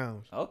did 3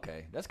 rounds.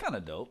 Okay, that's kind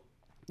of dope.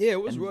 Yeah,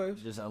 it was and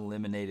rough. Just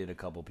eliminated a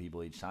couple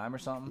people each time or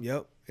something.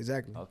 Yep,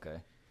 exactly. Okay.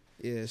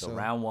 Yeah. So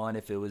round 1,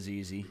 if it was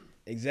easy.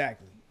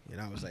 Exactly.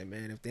 And I was like,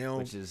 man, if they don't,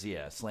 which is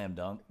slam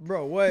dunk.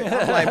 Bro, what?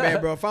 I'm like,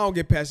 man, bro, if I don't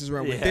get past this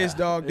round with this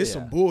dog, this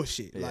some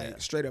bullshit, like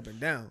straight up and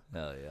down.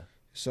 Hell yeah.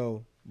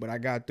 So, but I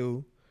got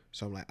through.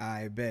 So I'm like,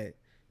 I bet.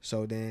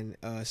 So then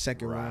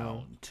second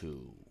round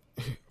 2.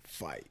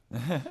 fight.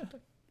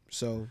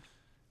 So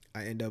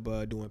I end up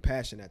doing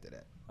passion after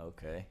that.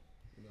 Okay.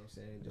 You know what I'm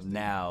saying? Just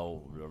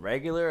now, the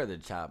regular or the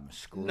chop and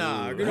screw?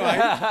 Nah, I can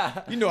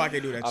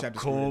do that chop and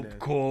screw.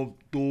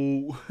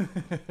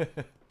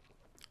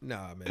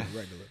 Nah, man,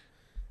 regular.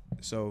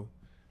 So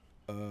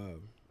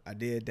I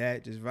did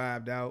that, just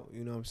vibed out,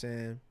 you know what I'm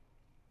saying?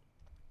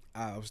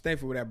 I was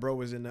thankful that bro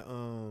was in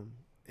the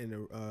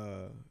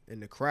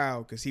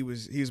crowd, cause he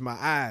was my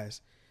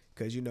eyes,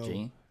 cause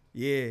Gene?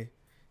 Yeah,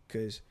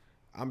 cause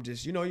I'm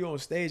just you on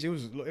stage. It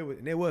was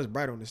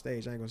bright on the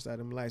stage. I ain't gonna start,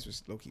 them lights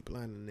was low key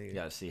blinding the nigga. You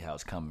gotta see how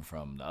it's coming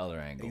from the other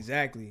angle.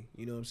 Exactly,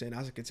 you know what I'm saying.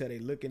 I could tell they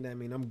looking at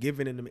me, and I'm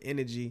giving them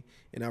energy,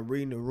 and I'm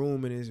reading the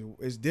room, and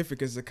it's different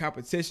because it's a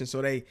competition.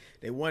 So they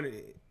want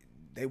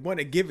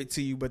to give it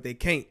to you, but they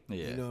can't.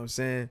 Yeah. You know what I'm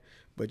saying.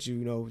 But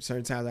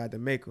certain times I have to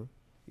make them.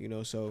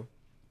 So.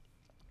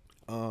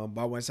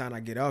 By one time I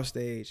get off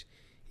stage,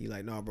 he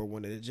like, nah, bro.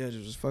 One of the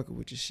judges was fucking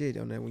with your shit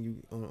on that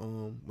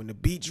when the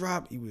beat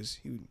dropped, he was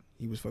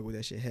fucking with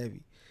that shit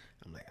heavy.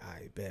 I'm like,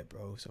 I bet,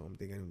 bro. So I'm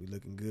thinking we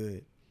looking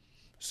good.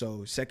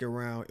 So second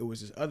round, it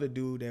was this other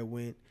dude that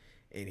went,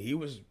 and he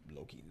was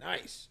low key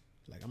nice.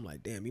 Like I'm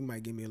like, damn, he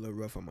might give me a little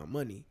rough on my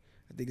money.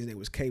 I think his name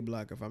was K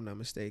Block, if I'm not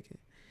mistaken.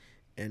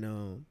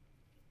 And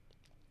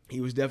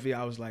he was definitely.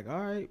 I was like, all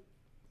right.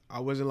 I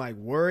wasn't like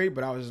worried,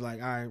 but I was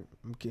like, all right,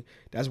 okay.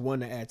 That's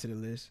one to add to the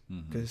list.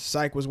 Because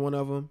Psych was one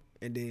of them,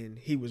 and then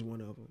he was one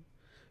of them.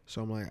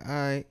 So I'm like, all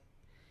right.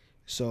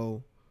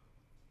 So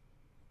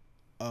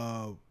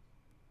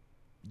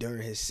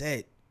during his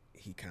set,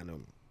 he kind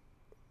of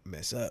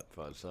mess up.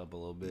 Fucks up a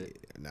little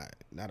bit. Yeah,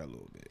 not a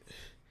little bit.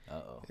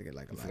 Uh-oh.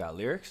 Like you forgot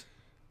lyrics?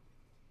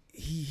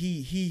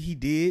 He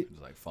did. It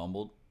was like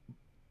fumbled?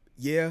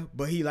 Yeah,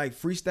 but he like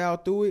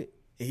freestyled through it.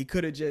 And he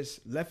could have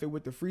just left it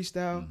with the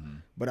freestyle,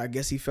 but I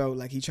guess he felt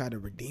like he tried to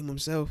redeem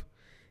himself,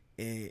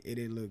 and it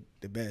didn't look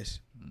the best.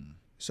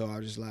 So I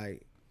was just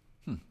like,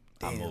 I'm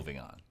moving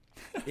on.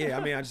 Yeah,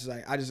 I mean, I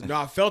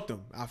felt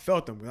him. I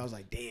was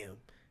like, damn,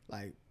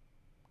 like,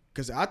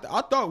 cause I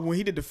thought when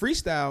he did the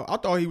freestyle, I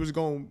thought he was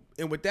going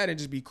in with that and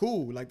just be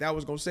cool, like that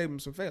was gonna save him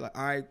some face. Like,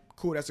 all right,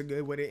 cool, that's a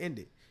good way to end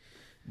it.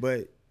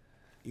 But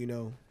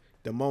the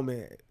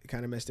moment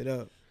kind of messed it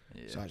up.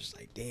 Yeah. So I was just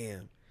like,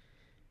 damn.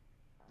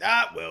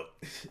 Well,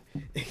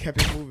 it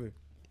kept it moving.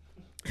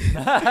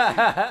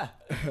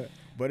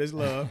 But it's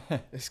love.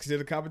 It's still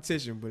a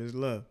competition, but it's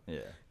love. Yeah.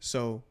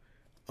 So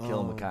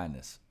kill him with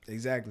kindness.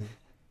 Exactly.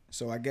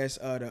 So I guess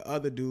the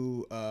other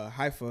dude,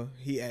 Haifa,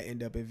 he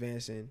ended up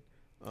advancing.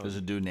 There's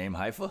a dude named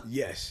Haifa?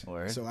 Yes.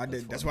 Word? So I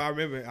did. That's why I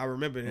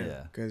remember him.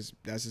 Because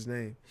that's his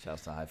name.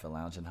 Shouts to Haifa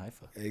Lounge in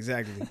Haifa.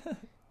 Exactly.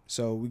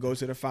 So we go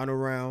to the final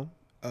round.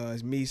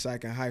 It's me,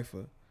 Psych, and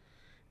Haifa.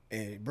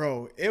 And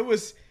bro, it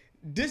was.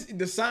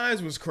 The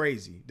signs was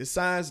crazy. The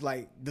signs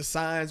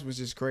was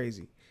just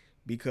crazy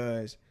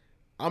because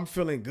I'm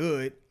feeling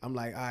good. I'm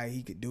like, all right,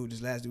 he could do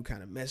this. Last dude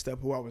kind of messed up.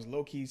 Who I was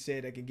low key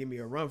said that could give me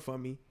a run for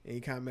me, and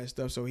he kind of messed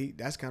up. So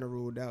that's kind of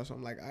ruled out. So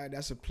I'm like, all right,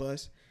 that's a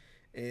plus.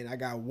 And I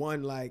got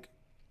one like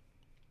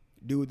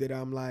dude that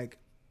I'm like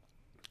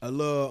a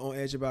little on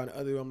edge about. The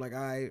other, I'm like, all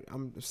right,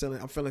 I'm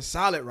feeling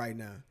solid right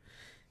now.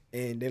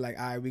 And they're like,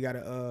 all right, we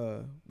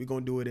gonna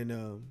do it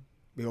in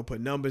we gonna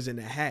put numbers in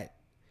the hat.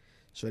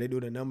 So they do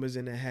the numbers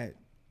in the hat.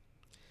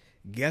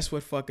 Guess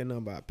what fucking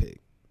number I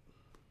picked?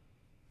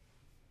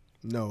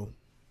 No.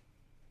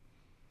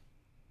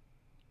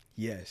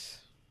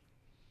 Yes.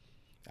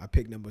 I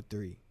picked number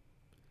 3.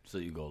 So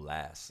you go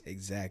last.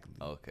 Exactly.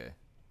 Okay.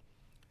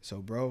 So,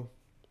 bro,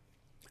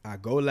 I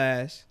go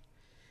last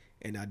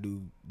and I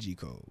do G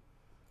code.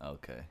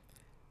 Okay.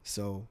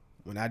 So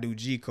when I do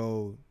G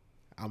code,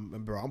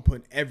 I'm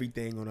putting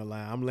everything on the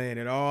line. I'm laying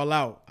it all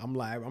out. I'm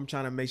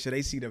trying to make sure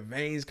they see the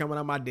veins coming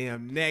out my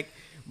damn neck,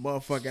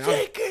 motherfucking.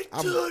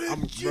 I'm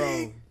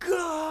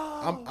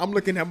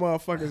looking at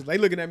motherfuckers. They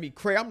looking at me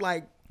crazy. I'm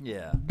like,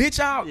 Yeah. bitch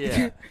out.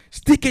 Yeah.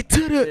 Stick it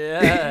to the.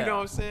 Yeah. You know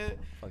what I'm saying?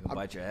 Fucking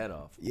bite your head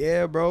off.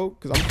 Yeah, bro.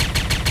 Cause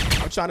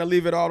I'm trying to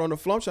leave it all on the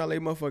floor. I'm trying to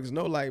let motherfuckers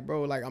know, like,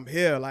 bro, like I'm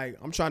here. Like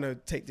I'm trying to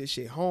take this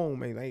shit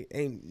home. And like,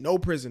 ain't no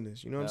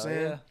prisoners. You know what I'm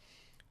saying? Yeah.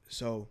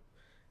 So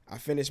I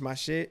finished my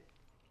shit.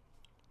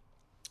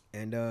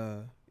 And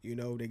you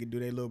know, they could do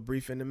their little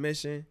brief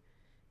intermission.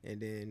 And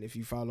then if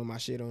you follow my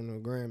shit on the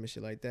gram and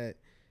shit like that,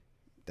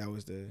 that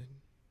was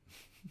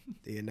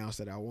they announced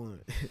that I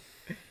won.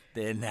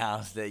 They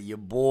announced that your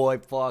boy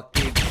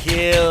fucking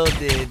killed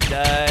it,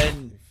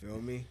 done. You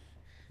feel me?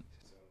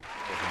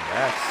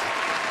 Congrats.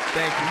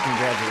 Thank you.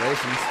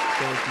 Congratulations.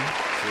 Thank you.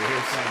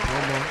 Cheers.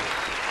 One more.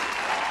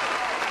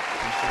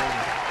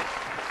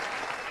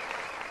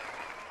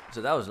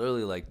 So that was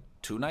literally like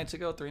 3 nights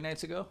ago?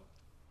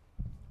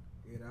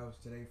 Yeah, that was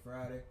today,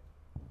 Friday.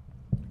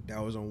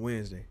 That was on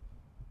Wednesday.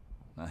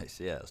 Nice.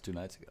 Yeah, it was 2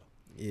 nights ago.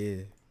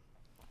 Yeah.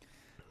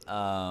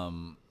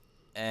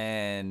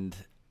 And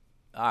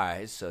all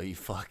right, so you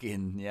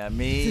fucking, yeah, I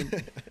mean,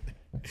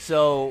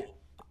 so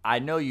I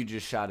know you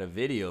just shot a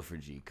video for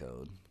G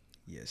Code,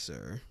 Yes,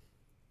 sir.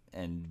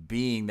 and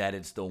being that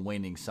it's the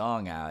winning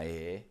song out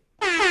here,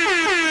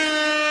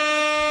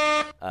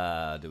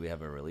 do we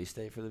have a release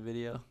date for the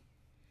video?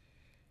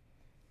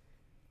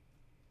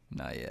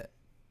 Not yet.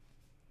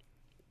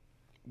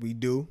 We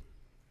do,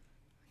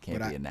 Can't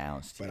But be I-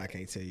 announced but yet. I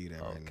can't tell you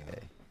that right now. Okay.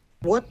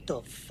 What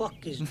the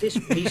fuck is this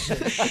piece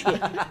of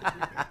shit?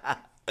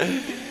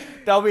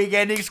 Don't be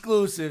getting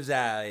exclusives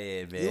out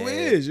here, man. You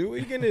is. You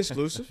getting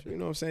exclusive. You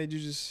know what I'm saying? You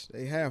just,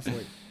 they have for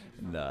it.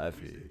 Nah, I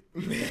feel you.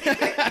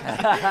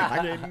 I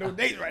can't no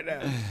dates right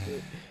now.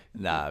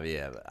 Nah,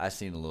 yeah, but I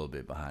seen a little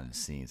bit behind the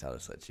scenes. I'll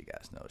just let you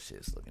guys know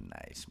shit's looking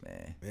nice,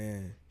 man.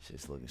 Man.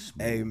 Shit's looking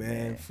smooth. Hey,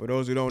 man. For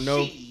those who don't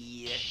know,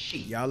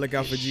 y'all look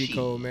out for G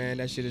Code, man.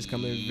 That shit is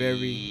coming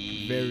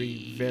very,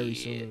 very, very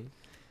soon.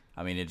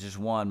 I mean, it just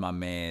won my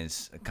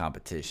man's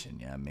competition.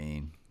 You know what I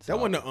mean? That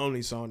wasn't the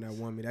only song that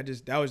won me.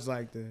 That was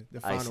like the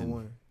final Icing.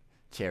 one.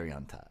 Cherry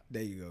on top.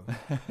 There you go.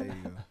 There you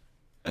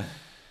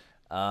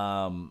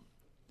go.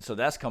 So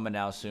that's coming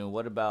out soon.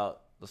 What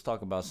about? Let's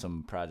talk about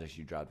some projects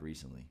you dropped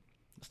recently.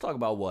 Let's talk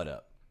about What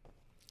Up.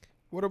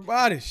 What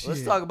about it? Shit.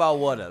 Let's talk about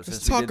What Up. Let's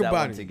Since we talk did that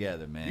about one it.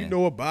 together, man. You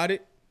know about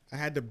it. I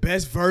had the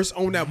best verse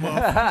on that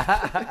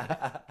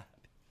motherfucker.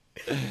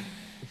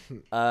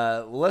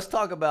 Well, let's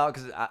talk about,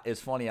 because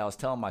it's funny. I was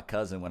telling my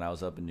cousin when I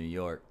was up in New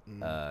York,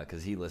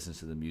 because he listens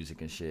to the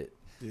music and shit,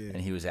 Yeah.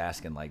 and he was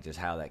asking like just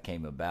how that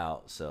came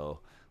about. So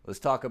let's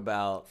talk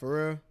about.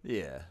 For real?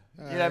 Yeah.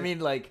 You know what I Alright. mean?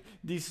 Like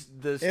the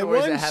stories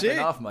wasn't that happen shit,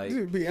 off mic.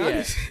 to be Yeah,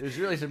 honest. there's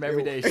really some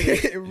everyday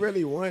shit. It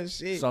really was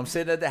shit. So I'm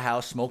sitting at the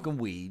house smoking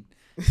weed.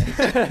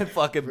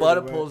 Fucking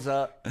Butta much. pulls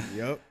up.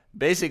 Yep.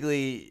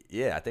 Basically,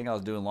 yeah, I think I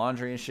was doing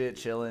laundry and shit,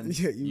 chilling.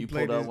 Yeah, you you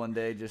pulled played up it. one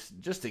day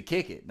just to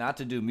kick it, not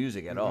to do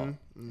music at all.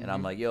 And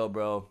I'm like, yo,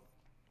 bro,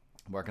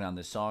 I'm working on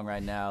this song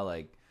right now.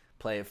 Like,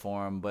 play it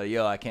for him. But,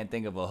 yo, I can't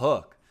think of a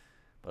hook.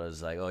 But I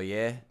was like, oh,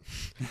 yeah?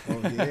 Oh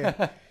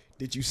yeah.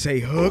 Did you say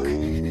hook?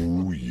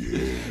 Oh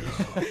yeah.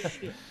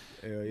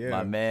 Hell yeah.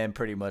 My man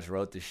pretty much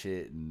wrote the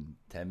shit in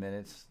 10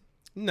 minutes,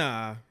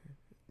 Nah.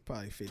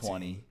 Probably 15.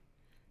 20,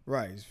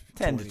 Right. It's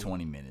 10 to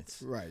 20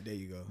 minutes, Right. There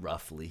you go.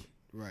 roughly.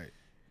 Right.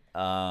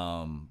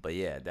 But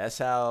yeah, that's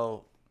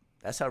how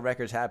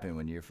records happen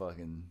when you're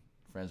fucking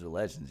friends with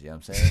legends. You know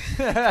what I'm saying?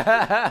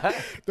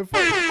 The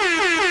fuck.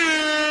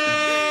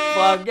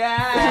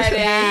 Got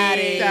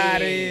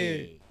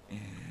it.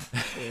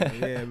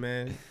 Yeah,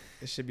 man.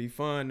 It should be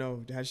fun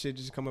though. That shit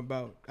just come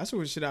about. That's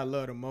what shit I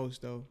love the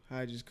most though. How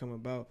it just come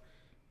about,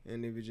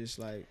 and it was just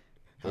like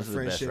how Those are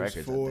the best friendships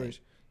records, I forged.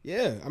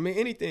 Yeah, I mean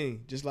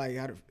anything. Just like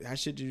how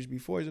shit just be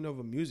forging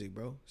over music,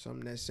 bro.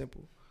 Something that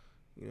simple.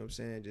 You know what I'm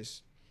saying?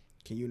 Just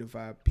can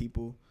unify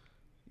people.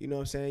 You know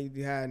what I'm saying?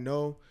 You had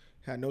no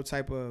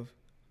type of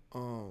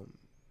and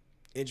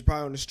you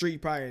probably on the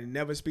street, probably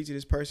never speak to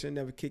this person,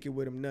 never kick it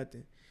with them,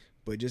 nothing.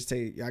 But just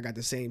y'all got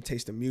the same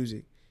taste of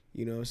music.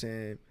 You know what I'm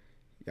saying?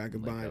 Y'all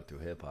can Link bind up through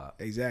hip hop.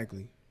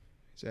 Exactly.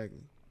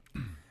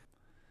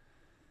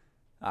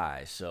 All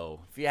right,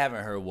 so if you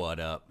haven't heard What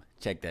Up,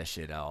 check that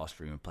shit out. All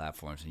streaming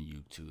platforms and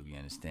YouTube. You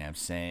understand what I'm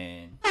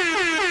saying?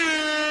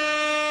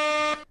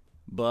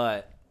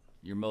 But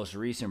your most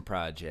recent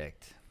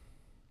project,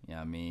 you know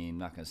what I mean? I'm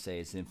not going to say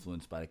it's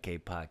influenced by the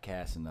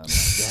K-Podcast and nothing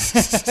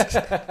like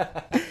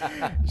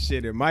that.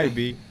 Shit, it might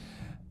be.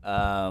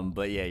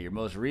 But yeah, your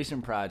most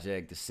recent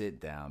project, The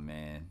Sit Down,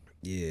 man.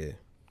 Yeah.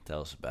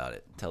 Tell us about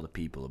it. Tell the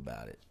people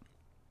about it.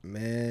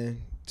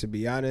 Man, to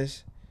be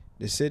honest,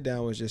 the sit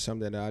down was just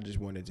something that I just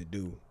wanted to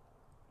do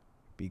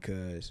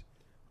because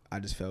I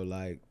just felt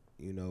like,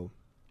 you know,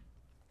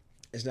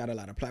 it's not a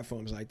lot of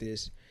platforms like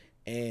this.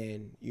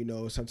 And, you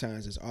know,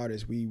 sometimes as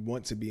artists, we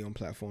want to be on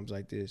platforms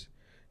like this.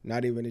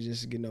 Not even to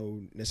just, you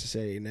know,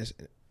 necessarily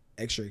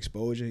extra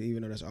exposure,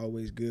 even though that's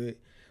always good.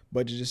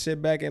 But to just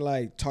sit back and,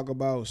 like, talk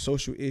about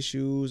social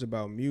issues,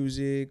 about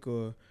music,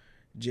 or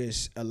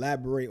just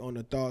elaborate on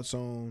the thoughts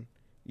on,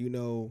 you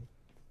know,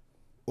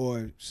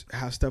 or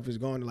how stuff is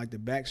going, like the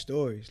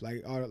backstories,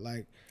 like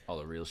all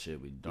the real shit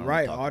we don't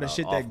right, talk all the about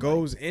shit off that mic.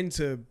 goes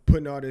into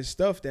putting all this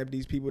stuff that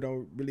these people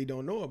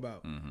don't know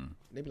about. Mm-hmm.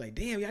 They be like,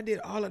 damn, y'all did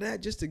all of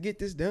that just to get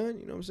this done.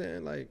 You know what I'm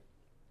saying? Like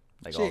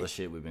all the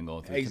shit we've been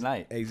going through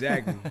tonight.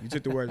 Exactly. You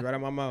took the words right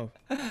out my mouth.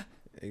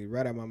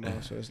 Right out my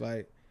mouth. So it's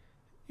like,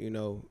 you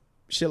know,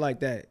 shit like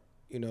that.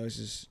 You know, it's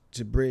just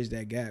to bridge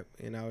that gap.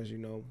 And I was, you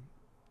know,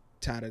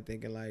 tired of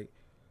thinking like,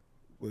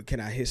 well, can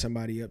I hit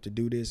somebody up to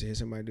do this or hit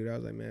somebody to do that? I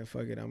was like, man,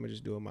 fuck it. I'm going to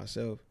just do it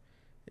myself.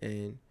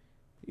 And,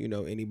 you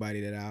know,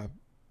 anybody that I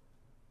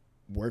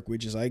work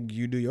with, just like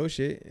you do your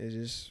shit, it's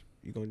just,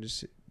 you're going to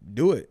just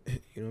do it.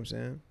 You know what I'm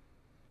saying?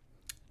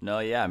 No,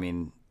 yeah. I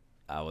mean,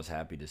 I was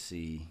happy to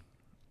see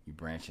you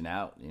branching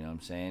out. You know what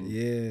I'm saying?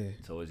 Yeah.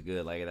 It's always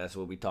good. Like, that's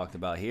what we talked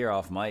about here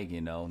off mic, you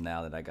know.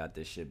 Now that I got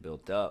this shit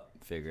built up,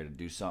 figure to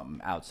do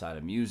something outside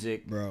of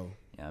music. Bro. You know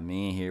what I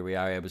mean? Here we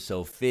are,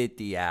 episode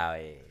 50 out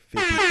here.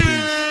 50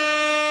 piece.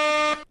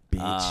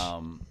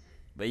 Bitch.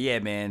 But yeah,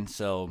 man,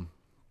 so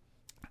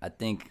I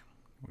think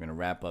we're going to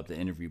wrap up the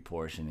interview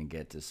portion and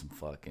get to some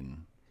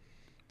fucking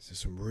This is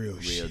some real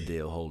shit.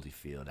 deal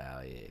Holyfield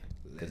out here.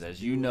 Because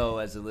as you know,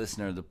 as a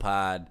listener of the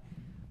pod,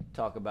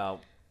 talk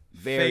about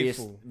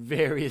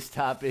various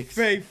topics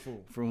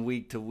from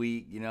week to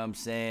week, you know what I'm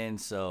saying?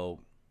 So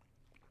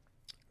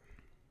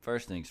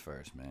first things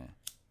first, man.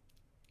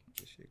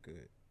 This shit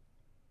good.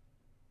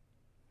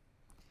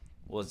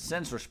 Well,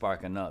 since we're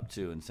sparking up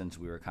too, and since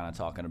we were kind of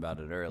talking about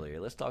it earlier,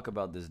 let's talk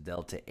about this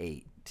Delta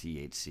 8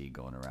 THC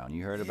going around.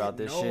 You heard about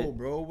this shit? No,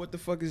 bro. What the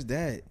fuck is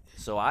that?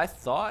 So I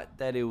thought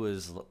that it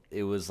was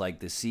like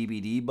the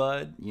CBD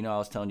bud. You know, I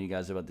was telling you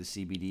guys about the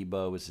CBD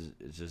bud, which is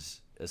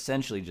just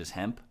essentially just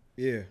hemp.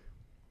 Yeah.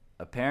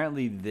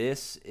 Apparently,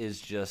 this is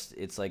just,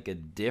 it's like a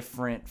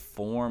different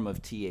form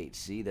of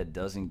THC that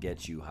doesn't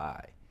get you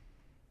high.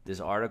 This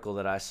article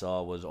that I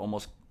saw was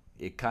almost,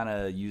 it kind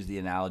of used the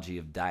analogy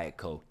of Diet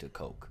Coke to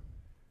Coke.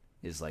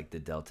 Is like the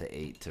Delta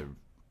 8 to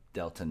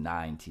Delta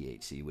 9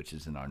 THC, which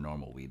is in our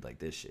normal weed like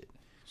this shit.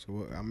 So,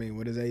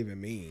 what does that even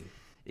mean?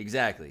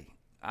 Exactly.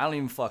 I don't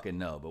even fucking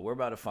know, but we're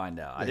about to find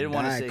out. I didn't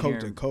want to say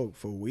Coke to Coke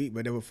for weed,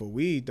 but it was for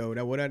weed though.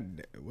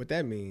 What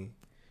that mean?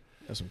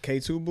 That's some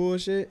K2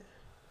 bullshit?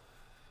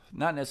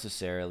 Not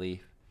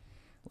necessarily.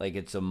 Like,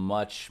 it's a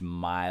much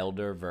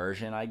milder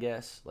version, I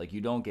guess. Like, you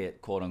don't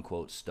get quote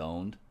unquote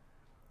stoned.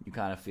 You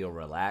kind of feel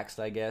relaxed,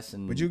 I guess.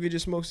 And but you could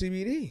just smoke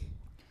CBD.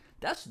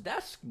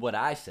 That's what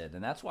I said,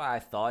 and that's why I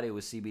thought it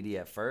was CBD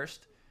at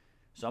first.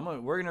 So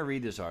we're gonna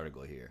read this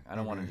article here. I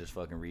don't want to just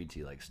fucking read to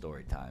you like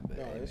story time, but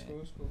No, hey, it's man,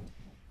 cool, it's cool.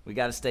 we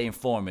got to stay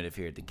informative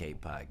here at the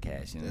Cape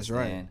Podcast. You know That's what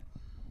I'm right. saying?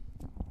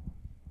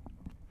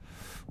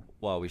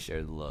 While we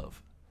share the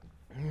love.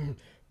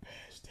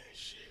 Pass that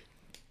shit.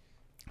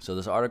 So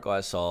this article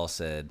I saw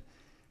said,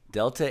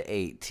 Delta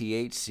 8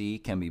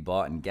 THC can be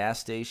bought in gas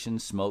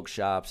stations, smoke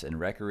shops, and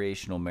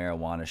recreational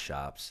marijuana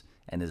shops,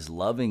 and is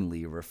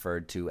lovingly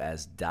referred to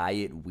as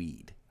diet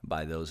weed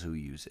by those who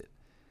use it.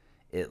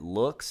 It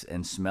looks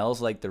and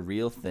smells like the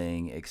real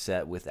thing,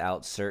 except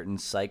without certain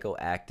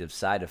psychoactive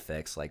side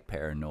effects like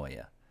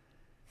paranoia.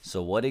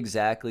 So what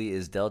exactly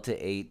is Delta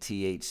 8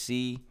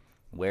 THC?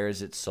 Where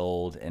is it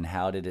sold? And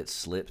how did it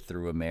slip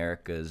through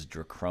America's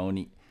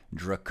draconian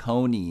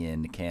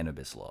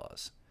cannabis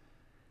laws?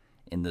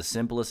 In the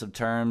simplest of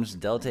terms,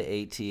 Delta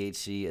 8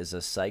 THC is a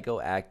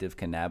psychoactive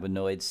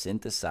cannabinoid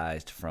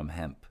synthesized from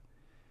hemp.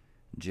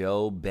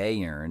 Joe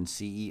Bayern,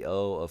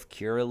 CEO of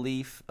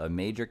Curaleaf, a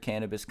major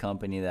cannabis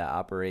company that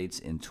operates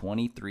in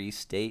 23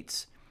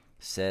 states,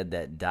 said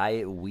that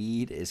diet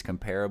weed is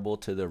comparable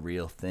to the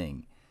real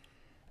thing.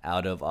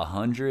 Out of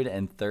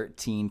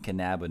 113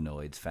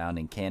 cannabinoids found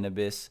in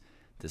cannabis,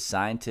 the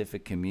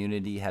scientific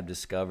community have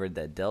discovered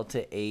that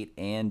Delta 8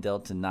 and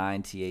Delta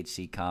 9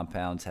 THC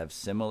compounds have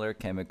similar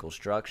chemical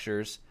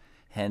structures,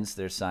 hence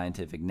their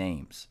scientific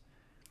names.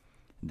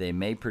 They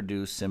may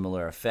produce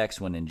similar effects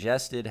when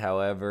ingested.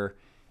 However,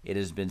 it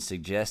has been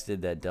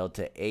suggested that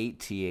Delta 8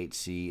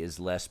 THC is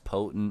less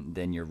potent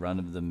than your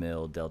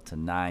run-of-the-mill Delta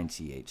 9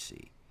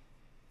 THC.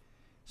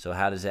 So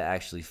how does it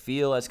actually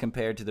feel as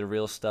compared to the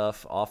real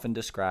stuff? Often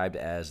described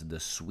as the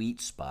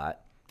sweet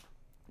spot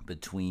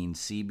between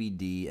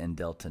CBD and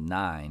Delta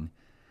 9,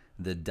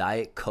 the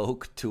Diet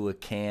Coke to a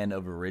can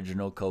of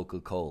original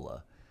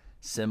Coca-Cola.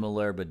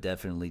 Similar, but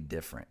definitely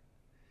different.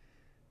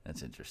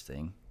 That's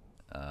interesting.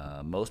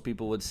 Most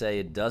people would say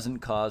it doesn't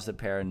cause the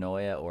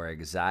paranoia or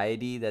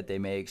anxiety that they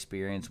may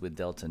experience with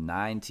Delta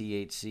 9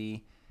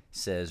 THC,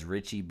 says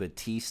Richie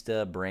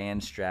Batista,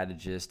 brand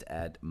strategist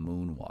at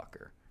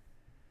Moonwalker.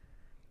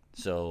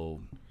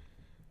 So,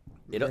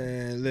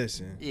 Man,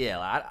 listen. Yeah,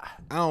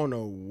 I don't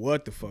know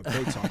what the fuck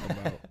they talk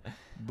about.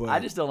 But I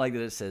just don't like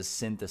that it says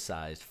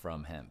synthesized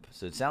from hemp.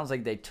 So it sounds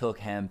like they took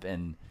hemp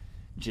and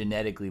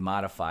genetically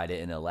modified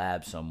it in a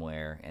lab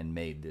somewhere and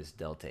made this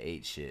Delta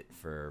 8 shit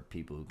for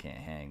people who can't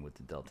hang with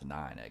the Delta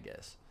 9, I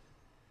guess.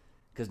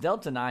 Because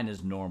Delta 9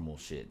 is normal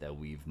shit that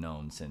we've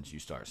known since you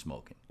start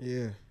smoking.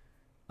 yeah.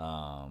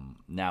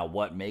 Now,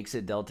 what makes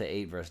it Delta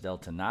 8 versus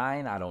Delta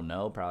 9, I don't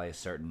know. Probably a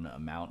certain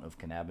amount of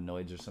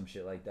cannabinoids or some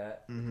shit like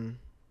that. Mm-hmm.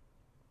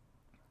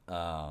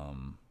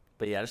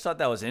 But yeah, I just thought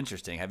that was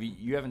interesting.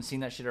 You haven't seen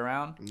that shit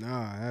around? No,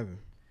 I haven't.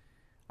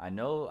 I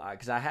know,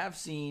 because I've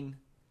seen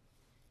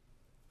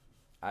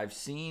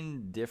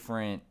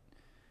different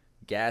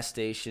gas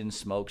stations,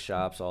 smoke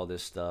shops, all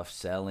this stuff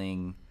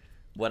selling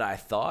what I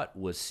thought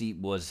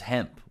was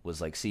hemp,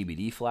 was like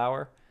CBD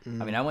flower. I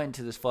mean, I went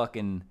into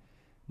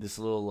this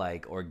little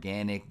like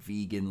organic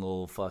vegan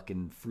little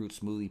fucking fruit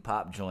smoothie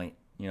pop joint,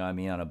 you know what I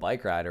mean, on a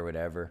bike ride or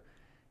whatever.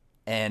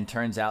 And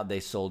turns out they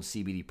sold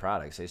CBD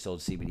products. They sold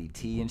CBD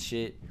tea and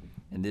shit.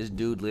 And this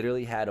dude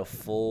literally had a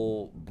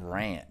full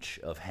branch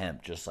of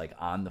hemp just like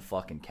on the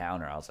fucking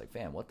counter. I was like,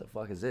 fam, what the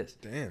fuck is this?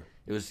 Damn.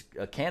 It was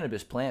a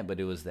cannabis plant, but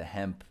it was the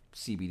hemp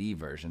CBD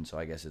version, so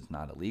I guess it's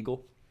not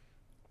illegal.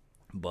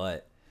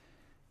 But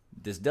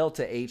this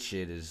Delta 8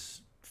 shit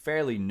is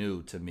fairly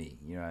new to me.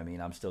 You know what I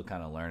mean? I'm still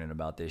kind of learning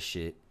about this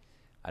shit.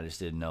 I just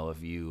didn't know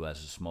if you,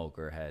 as a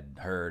smoker, had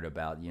heard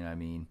about, you know what I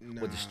mean,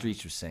 what the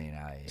streets were saying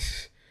out here.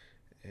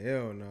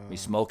 Hell no. Be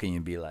smoking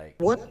and be like,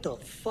 What the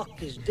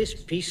fuck is this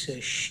piece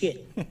of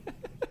shit?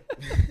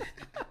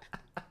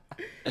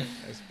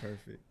 That's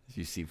perfect.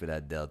 you see for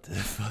that Delta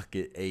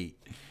fucking 8.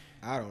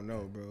 I don't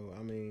know, bro.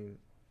 I mean,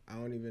 I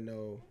don't even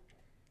know.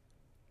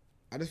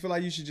 I just feel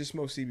like you should just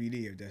smoke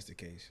CBD if that's the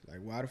case. Like,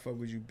 why the fuck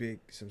would you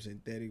pick some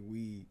synthetic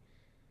weed?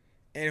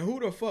 And who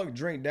the fuck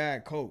drink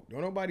Diet Coke?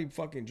 Don't nobody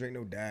fucking drink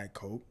no Diet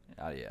Coke.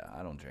 Oh, yeah,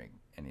 I don't drink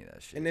any of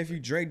that shit. And if you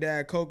drink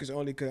Diet Coke, it's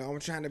only because I'm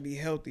trying to be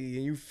healthy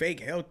and you fake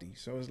healthy.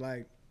 So it's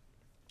like,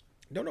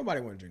 don't nobody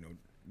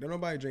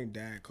drink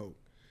Diet Coke.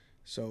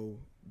 So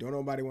don't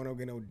nobody want to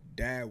get no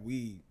Diet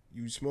weed.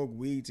 You smoke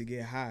weed to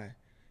get high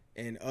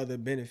and other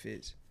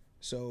benefits.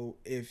 So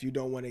if you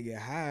don't want to get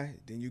high,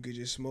 then you could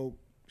just smoke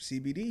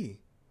CBD.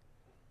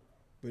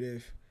 But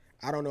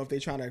I don't know if they're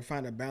trying to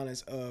find a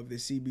balance of the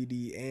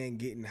CBD and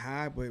getting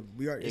high, but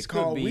it's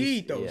called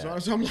weed though. Yeah.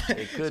 So I'm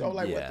like,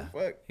 what yeah. the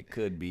fuck? It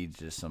could be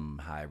just some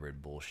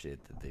hybrid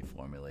bullshit that they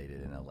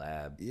formulated in a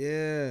lab.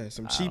 Yeah,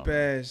 some cheap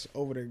ass,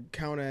 over the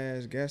counter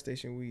ass gas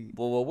station weed.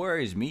 Well, what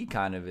worries me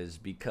kind of is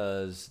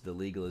because the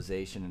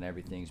legalization and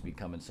everything's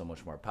becoming so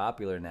much more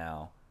popular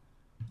now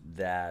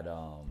that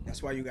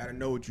That's why you gotta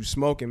know what you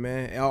smoking,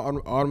 man.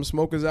 All them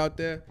smokers out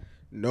there,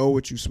 know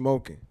what you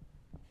smoking.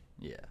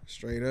 Yeah.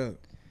 Straight up.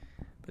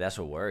 But that's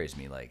what worries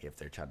me, like if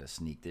they're trying to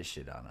sneak this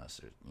shit on us,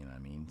 or you know what I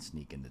mean,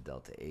 sneak into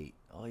Delta 8.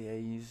 Oh yeah,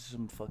 use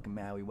some fucking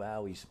Maui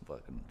Wowie, some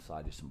fucking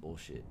slide you some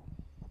bullshit.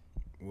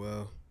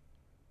 Well,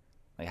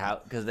 like how?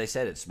 Because they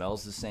said it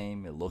smells the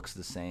same, it looks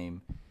the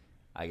same.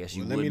 I guess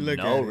you Well, let me wouldn't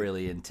look know at it.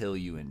 really until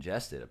you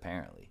ingest it.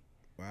 Apparently,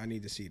 well, I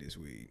need to see this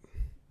weed.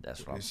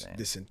 that's what I'm saying.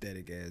 This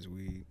synthetic ass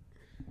weed.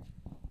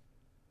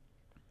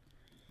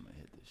 I'm gonna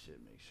hit this shit,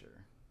 make sure.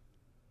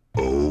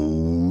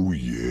 Oh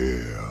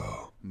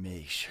yeah.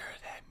 Make sure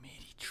that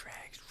MIDI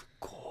track's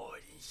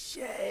recording.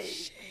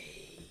 Shit.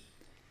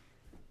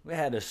 We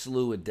had a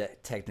slew of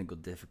technical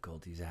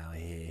difficulties out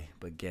here,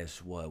 but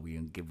guess what? We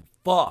don't give a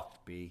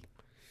fuck, B.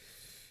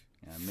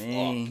 You know what I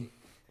mean?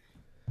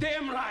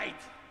 Damn right.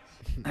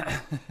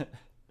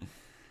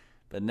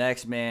 But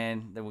next,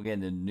 man, then we're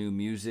getting to new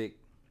music.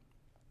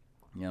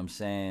 You know what I'm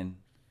saying?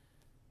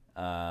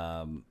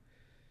 I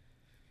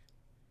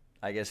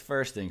guess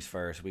first things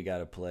first, we got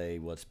to play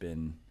what's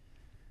been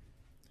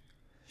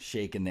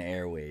shaking the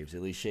airwaves,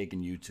 at least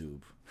shaking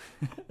YouTube.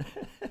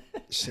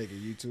 Shaking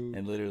YouTube.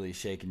 And literally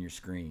shaking your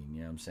screen,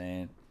 you know what I'm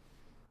saying?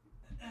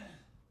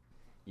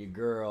 Your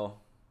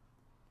girl,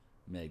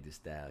 Meg Thee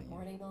Stallion.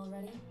 Morning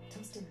already?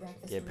 Toasted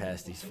breakfast. Get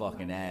past these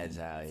fucking ads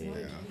out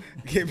here.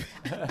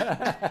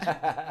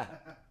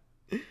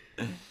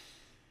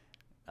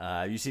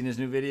 Have you seen this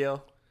new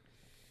video?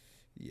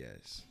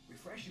 Yes.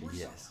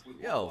 Yes.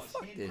 Yo,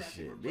 fuck this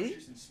shit, B.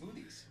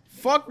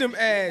 Fuck them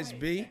ads,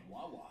 B.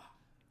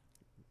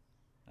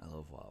 I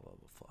love Wawa,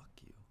 but fuck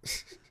you.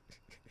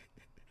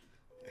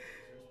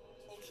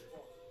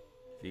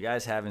 If you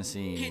guys haven't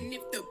seen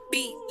the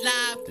beat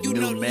live, the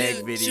new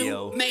Meg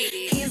video,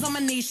 hands on my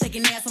knees,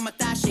 shaking ass on my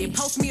thigh shit.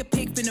 Post me a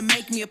pic, finna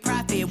make me a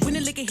profit. When the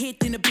liquor hit,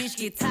 then the bitch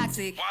get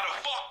toxic. Why the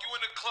fuck you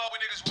in the club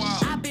when niggas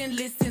wild? I've been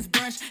lit since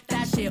brunch,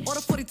 that shit.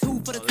 Order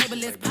 42 for the table,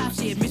 let's pop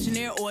shit.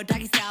 Missionary or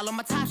doggy style on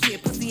my top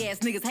shit. Pussy ass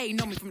niggas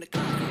hating on me from the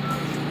club.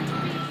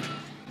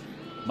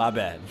 my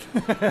bad.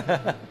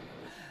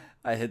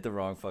 I hit the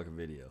wrong fucking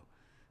video.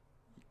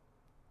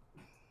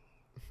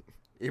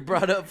 You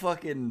brought up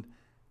fucking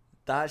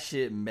thought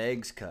shit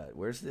Meg's cut.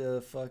 Where's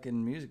the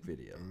fucking music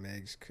video?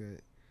 Meg's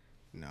cut.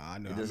 No, I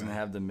know. It doesn't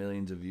have the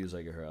millions of views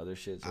like her other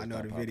shit. So I it's know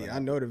not the popping video. up. I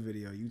know the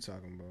video you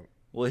talking about.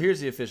 Well, here's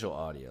the official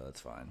audio. That's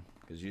fine.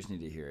 Because you just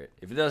need to hear it.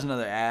 If it does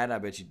another ad, I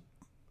bet you...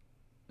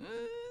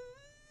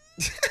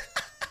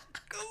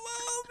 Come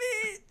on,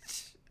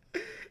 bitch!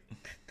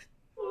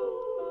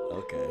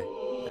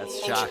 Okay.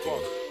 That's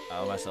shocking. I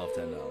owe myself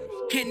 $10.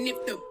 And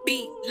if the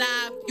beat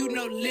live, you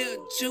know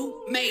Lil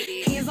Ju made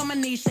it. Hands on my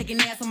knees, shaking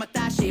ass on my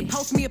thigh shit.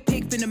 Post me a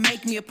pic, finna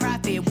make me a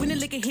profit. When the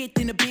liquor hit,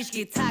 then the bitch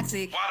get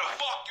toxic. Why the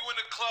fuck you in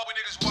the club when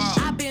niggas wild.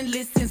 I've been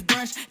lit since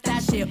brunch,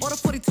 that shit. Order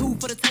 42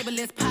 for the table,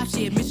 let's pop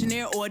shit.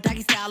 Missionaire or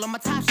doggy style on my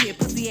top shit.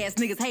 Pussy ass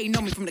niggas hating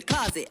on me from the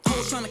closet.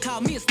 Hoes trying to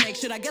call me a snake,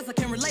 shit. I guess I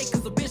can relate,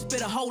 cause a bitch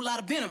spit a whole lot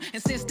of venom.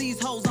 And since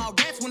these hoes all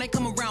rats, when they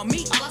come around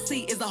me, all I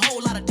see is a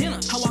whole lot of dinner.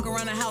 I walk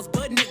around the house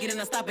butt naked and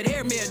I stop at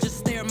air mirror just to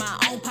stare at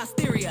my own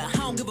posterior. I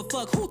don't give a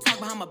fuck who talk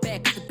behind my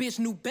back, cause the bitch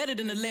knew better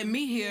than to let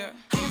me hear.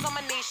 Hands on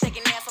my knees,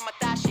 shaking ass on my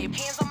thigh shit.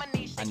 Hands on my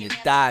knees, On shaking your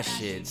ass thigh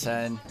shit,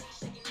 son.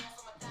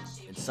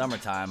 It's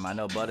summertime. I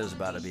know Butter's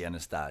about to be on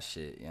his thigh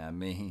shit. You know what I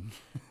mean?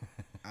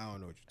 I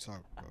don't know what you're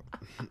talking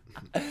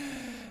about.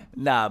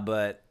 Nah,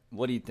 but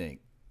what do you think?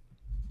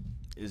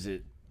 Is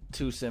it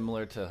too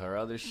similar to her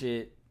other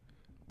shit?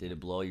 Did it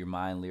blow your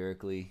mind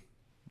lyrically?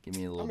 Give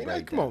me a little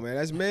breakdown. Come on, man.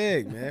 That's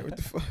Meg, man. What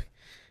the fuck?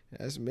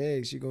 That's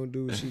Meg. She gonna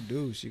do what she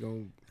do.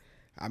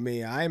 I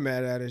mean, I ain't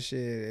mad at her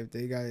shit.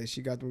 If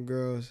she got them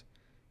girls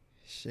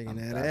shaking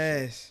that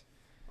ass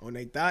on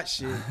they thought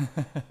shit.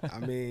 I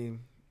mean,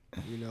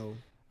 you know.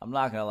 I'm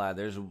not gonna lie.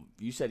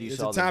 You said you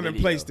saw the video. There's a time and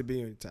place to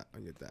be on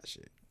your thought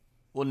shit.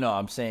 Well, no,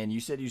 I'm saying you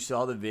said you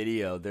saw the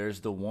video.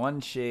 There's the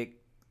one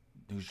chick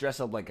who's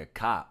dressed up like a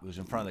cop who's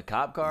in front of the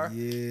cop car.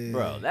 Yeah.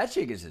 Bro, that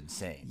chick is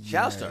insane.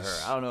 Shouts to her.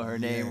 I don't know her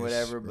name or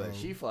whatever, but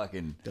she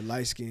fucking... The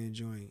light-skinned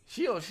joint.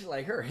 She's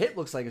like, her hip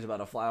looks like it's about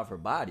to fly off her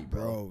body,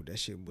 bro. Bro, that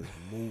shit was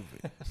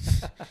moving.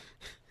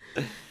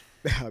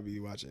 I'll be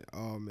watching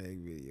all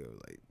Meg videos.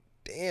 Like,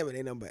 damn, it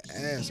ain't nothing but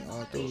ass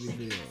all through these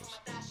videos.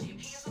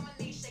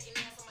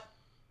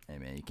 Hey,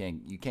 man,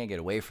 you can't get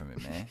away from it,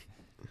 man.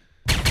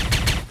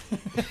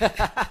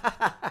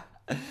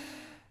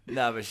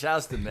 Nah, but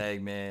shouts to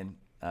Meg, man.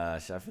 I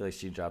feel like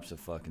she drops a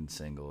fucking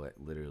single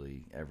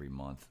literally every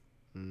month.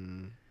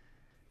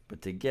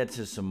 But to get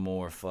to some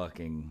more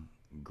fucking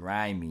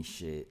grimy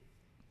shit,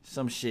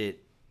 some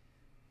shit,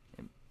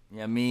 you know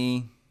what I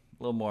mean?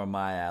 A little more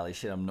my alley,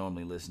 shit I'm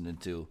normally listening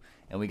to.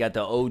 And we got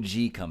the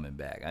OG coming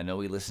back. I know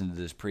we listened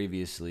to this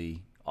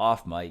previously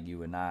off mic,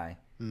 you and I.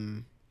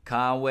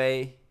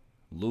 Conway,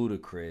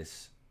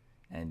 Ludacris,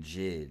 and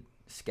Jid,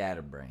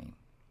 Scatterbrain.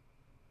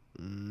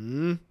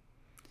 We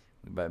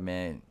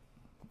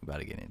about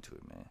to get into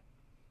it, man.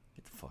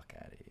 Get the fuck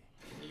out of here.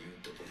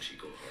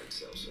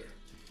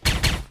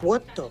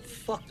 What the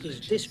fuck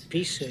is this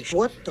piece of shit?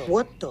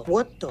 What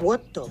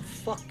the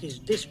fuck is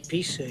this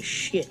piece of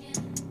shit?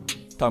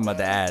 Talking about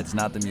the ads,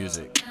 not the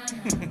music.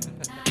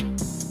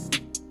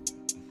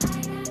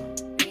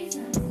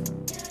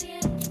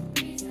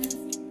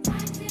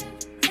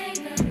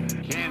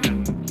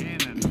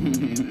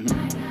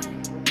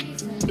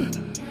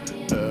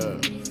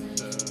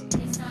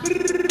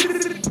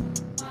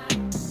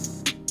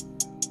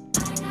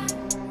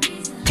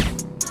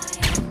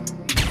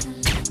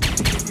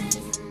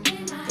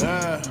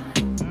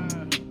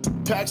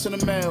 Packs in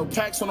the mail,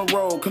 packs on the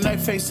road.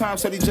 Connect FaceTime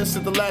said he just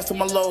did the last of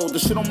my load. The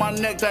shit on my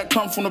neck that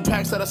come from the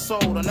packs that I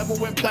sold. I never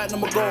went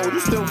platinum or gold. You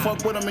still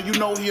fuck with him and you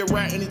know he a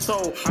rat and he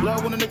told.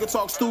 Love when a nigga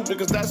talk stupid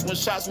cause that's when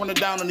shots went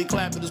down and he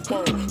clapped at his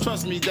pole.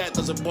 Trust me, that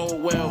doesn't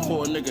bode well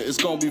for a nigga. It's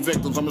gonna be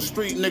victims. I'm a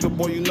street nigga,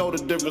 boy, you know the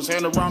difference.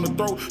 Hand around the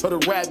throat of the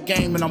rap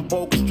game and I'm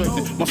bold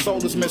constricted. My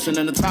soul is missing.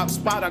 In the top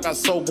spot, I got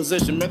soul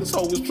position. Man, this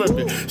hoe is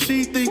tripping.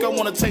 She think I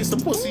wanna taste the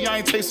pussy. I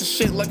ain't tasting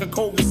shit like a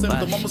COVID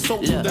symptom. I'm a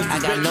soul. Look, I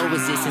got no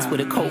resistance with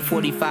a Colt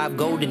 45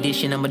 gold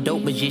edition. I'm a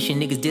dope magician.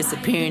 Niggas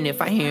disappearing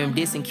if I hear him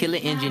dissing. Killer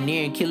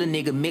engineering, killer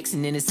nigga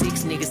mixing. In the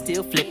 6 niggas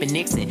still flipping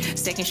Nixon.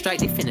 Second strike,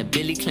 they finna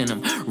Billy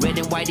Clinton. Red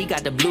and white, he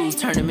got the blues,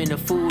 turn him into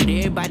food.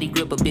 Everybody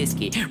grip a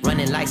biscuit.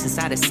 Running lights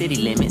inside of city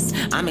limits.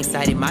 I'm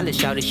excited, my little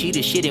shouted, she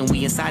the shit, and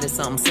we inside of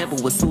something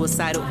simple with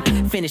suicidal.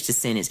 Finish the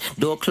sentence.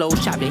 Door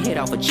closed, chop your head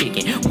off a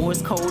chicken.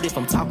 Morse code if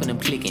I'm talking, I'm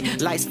clicking.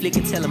 Lights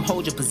flicking, tell him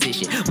hold your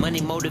position.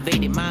 Money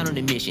motivated, mind on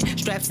the mission.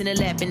 Straps in the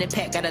lap, in the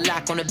pack, got a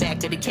lock on the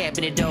back of the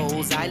cabinet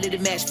doors. I lit a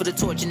match for the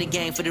torch in the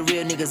game, for the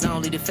real niggas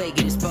only, the fake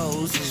get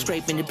exposed.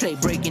 Scraping the plate,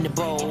 breaking the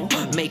bowl,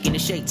 making the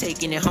shake,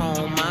 taking it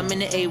home. I'm in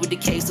the A with the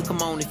K, so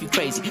come on if you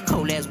crazy.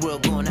 Cold ass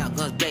world going out,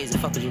 guns blazing.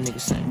 Fuck what you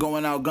niggas saying.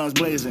 Going out, guns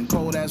blazing.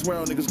 Cold ass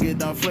world, niggas get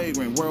done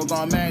flagrant. World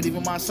gone mad,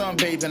 even my son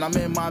bathing. I'm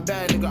in my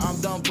bag, nigga, I'm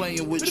done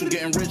playing with you.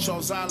 Getting rich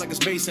outside like it's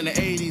based in the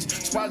 80s.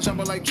 Spot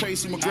jumping like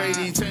Tracy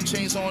McGrady. 10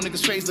 chains on,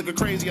 niggas face looking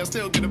crazy. I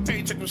still get a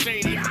paycheck from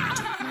Shady.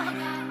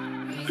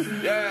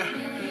 Yeah,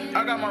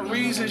 I got my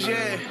reasons,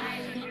 yeah.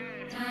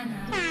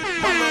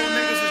 My little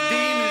niggas is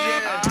demons,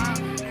 yeah.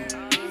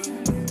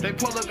 They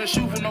pull up and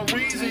shoot for no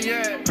reason,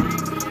 yeah.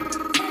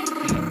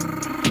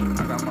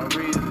 I got my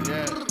reasons,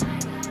 yeah.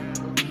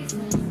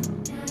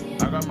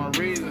 I got my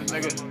reasons,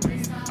 nigga.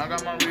 I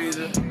got my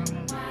reasons.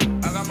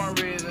 I got my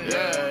reasons,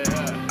 yeah,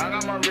 yeah. I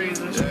got my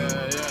reasons,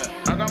 yeah, yeah.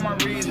 I got my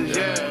reasons,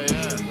 yeah,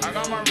 yeah. I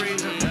got my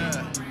reasons,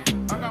 yeah.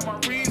 I got my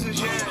reasons,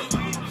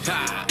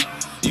 yeah.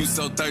 You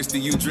so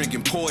thirsty, you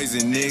drinking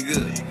poison,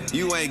 nigga.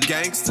 You ain't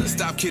gangster,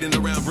 stop kidding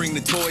around, bring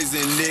the toys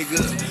in, nigga.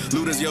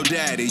 Luda's your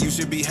daddy, you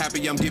should be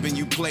happy I'm giving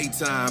you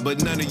playtime.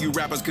 But none of you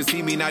rappers could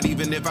see me, not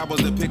even if I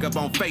was to pick up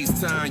on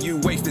FaceTime. You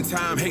wasting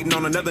time hating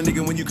on another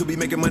nigga when you could be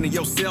making money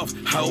yourself,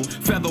 ho.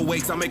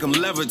 Featherweights, I make them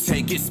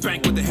levitate, get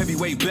spanked with the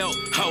heavyweight belt,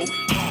 ho.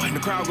 Oh, and the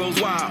crowd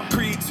goes wild.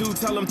 Creed 2,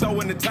 tell them throw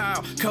in the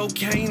towel.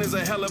 Cocaine is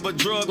a hell of a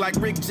drug, like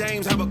Rick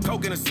James, have a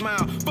coke and a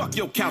smile. Fuck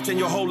your couch and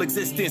your whole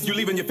existence. You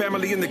leaving your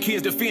family and the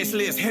kids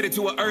defenseless, headed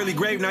to an early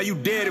grave, now you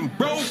dead and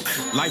broke.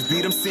 Life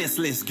beat them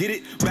senseless, get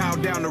it? Bow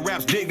down to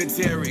rap's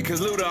dignitary, cause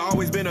Luda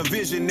always been a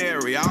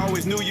visionary. I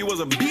always knew you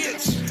was a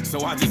bitch,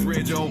 so I just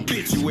read your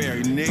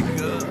obituary,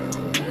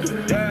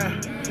 nigga.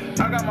 Yeah,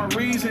 I got my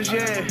reasons,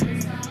 yeah.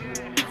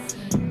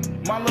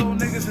 My little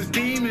niggas is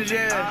demons,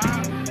 yeah.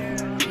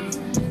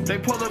 They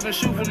pull up and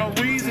shoot for no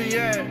reason,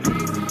 yeah.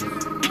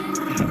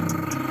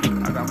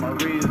 I got my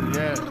reasons,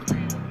 yeah.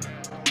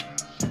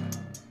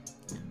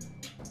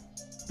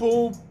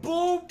 Boom,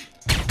 boom.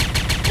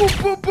 Boom,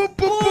 boom, boom,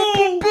 boom,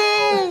 boom,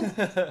 boom,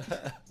 boom.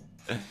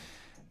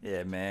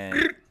 Yeah,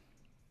 man.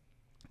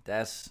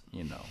 That's,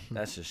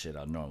 that's just shit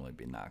I'll normally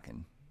be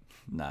knocking.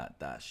 Not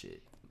that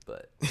shit.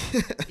 But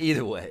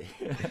either way.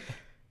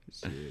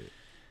 Shit.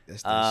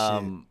 That's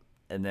that shit.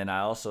 And then I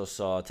also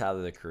saw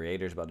Tyler, the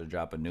Creator's about to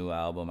drop a new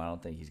album. I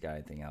don't think he's got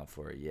anything out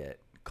for it yet.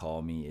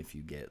 Call Me If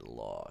You Get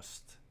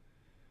Lost.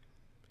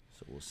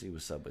 So we'll see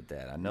what's up with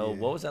that. I know,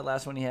 what was that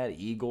last one he had?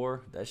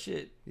 Igor? That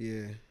shit?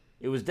 Yeah.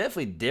 It was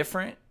definitely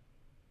different.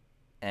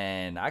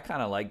 And I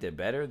kind of liked it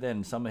better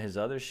than some of his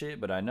other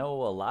shit. But I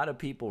know a lot of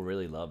people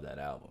really love that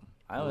album.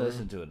 I only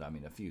listened to it,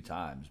 a few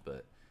times.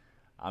 But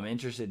I'm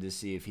interested to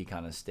see if he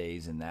kind of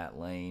stays in that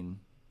lane.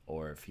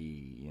 Or if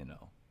he,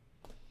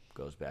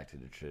 goes back to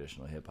the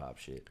traditional hip-hop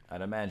shit. I'd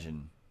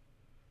imagine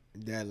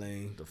that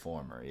lane. The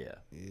former, yeah.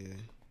 Yeah.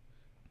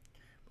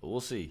 But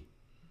we'll see.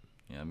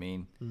 You know what I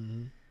mean?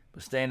 Mm-hmm.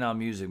 But staying on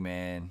music,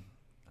 man,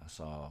 I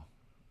saw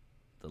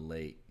the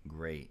late,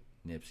 great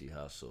Nipsey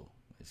Hussle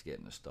is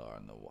getting a star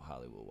on the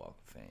Hollywood Walk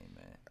of Fame,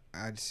 man.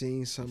 I'd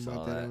seen something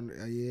about that on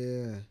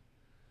yeah.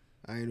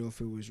 I didn't know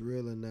if it was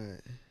real or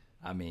not.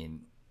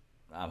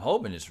 I'm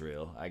hoping it's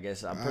real. I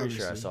guess I'm pretty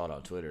sure I saw it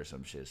on Twitter or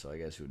some shit, so I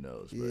guess who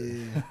knows. But.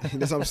 Yeah,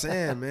 that's what I'm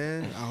saying,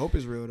 man. I hope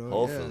it's real, though.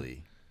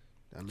 Hopefully.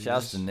 Yeah.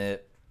 Shouts to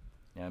Nip.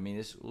 Yeah,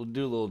 we'll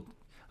do a little...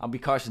 I'll be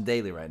Carson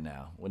Daly right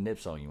now. What Nip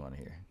song you want to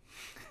hear?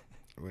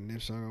 What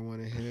Nip song I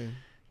want to hear?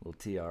 A little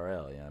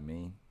TRL, you know what I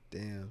mean?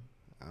 Damn.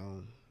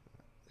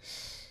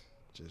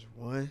 Just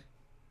one?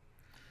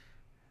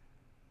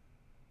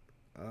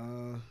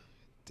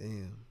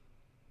 Damn.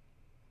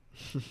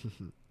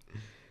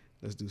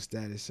 Let's do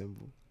Status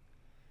Symbol.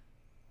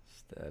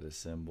 Status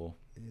Symbol.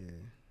 Yeah.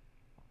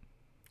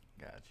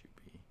 Got you,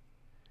 B.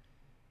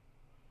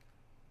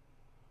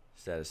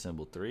 Status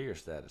Symbol 3 or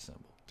Status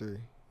Symbol? 3.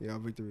 Yeah,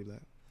 Victory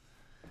Lap.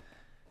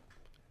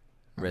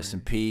 Rest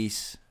in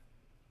peace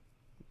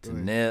to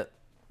Nip.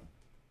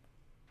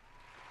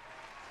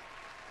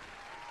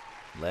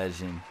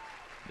 Legend.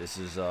 This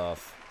is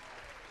off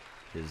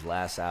his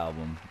last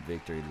album,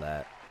 Victory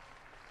Lap.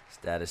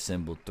 Status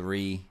Symbol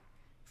 3,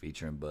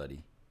 featuring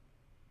Buddy.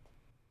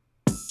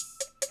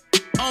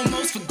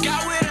 Almost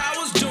forgot what I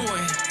was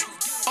doing.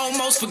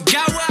 Almost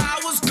forgot where I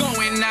was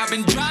going. I've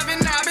been driving,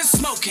 I've been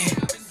smoking.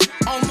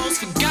 Almost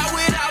forgot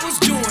what I was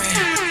doing.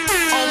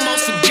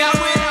 Almost forgot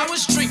what I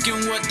was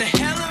drinking. What the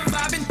hell have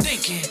I been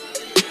thinking?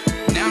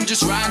 Now I'm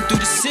just riding through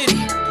the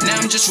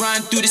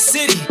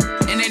city.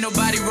 And ain't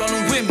nobody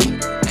rolling with me.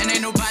 It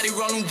ain't no problem,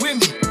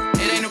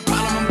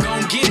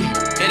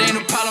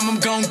 I'm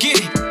gon' get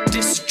it.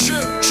 This is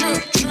trip.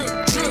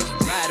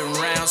 Riding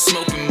around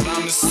smoking by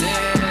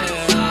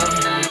myself.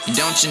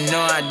 Don't you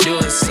know I do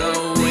it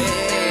so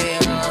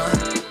well?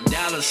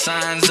 Dollar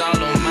signs all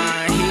on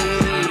my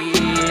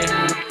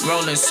head.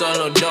 Rolling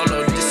solo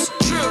dolo, this is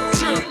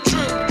trip.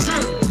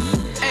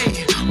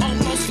 Hey,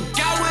 almost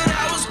forgot what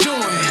I was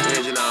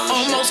doing.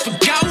 Almost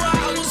forgot where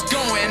I was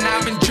going.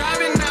 I've been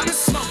driving, I've been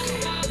smoking.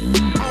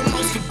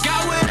 Almost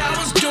forgot what I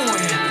was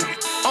doing.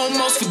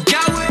 Almost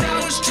forgot what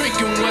I was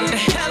drinking. What the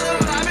hell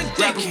have I been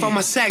thinking? Rapping for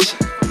my section,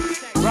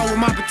 roll with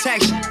my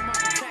protection.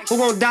 Who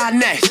gon' die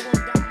next?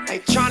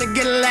 Ain't tryna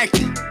get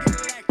elected.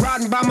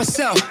 Riding by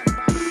myself.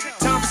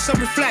 Time for some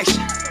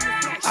reflection.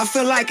 I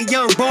feel like a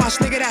young boss,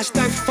 nigga that's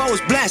thankful for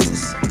his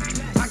blessings.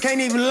 I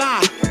can't even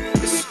lie.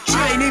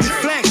 I ain't even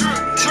flexing.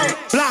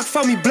 Block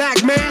for me,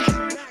 black man.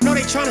 Know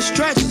they tryna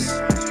stretch us.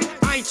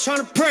 I ain't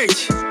tryna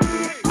preach.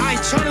 I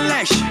ain't tryna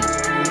lecture.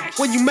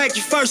 When you make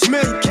your first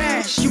million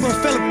cash, you gon'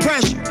 feel the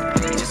pressure.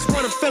 Just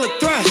wanna feel a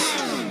thrust.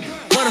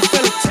 Wanna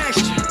feel a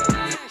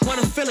texture.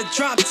 Wanna feel a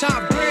drop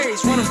top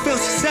breeze. Wanna feel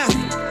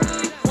successful.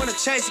 Wanna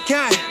chase a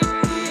game,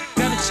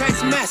 never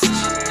chase a message.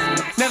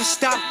 Never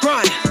stop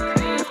grinding,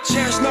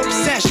 cherish no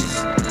possessions.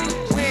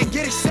 We ain't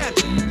get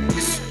accepted, we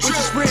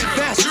just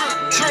reinvest.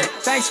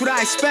 Thanks what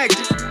I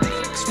expected,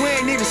 cause we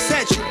ain't even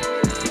set you.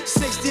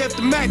 60 up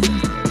the Mecca,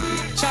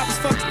 choppers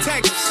fuck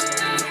detectives.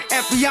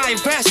 FBI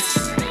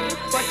investors,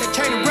 but they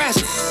can't arrest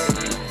us.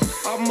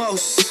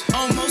 Almost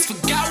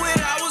forgot what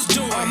I was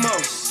doing.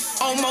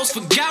 Almost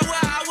forgot where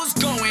I was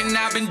going.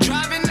 I've been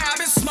driving, I've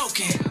been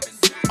smoking.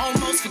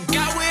 Almost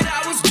forgot what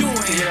I was doing.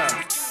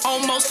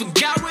 Almost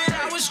forgot what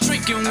I was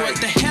drinking. What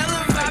the hell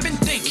have I been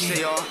thinking?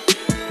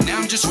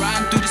 Now I'm just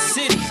riding through the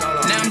city.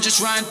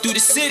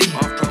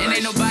 And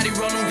ain't nobody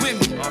rolling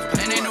with me.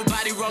 It ain't no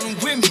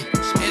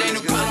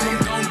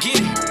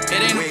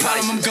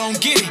problem, I'm gon'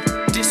 get it.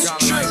 This is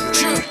trip.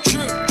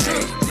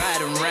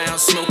 Riding around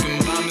smoking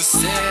by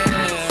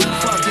myself.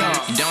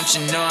 Don't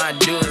you know I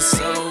do it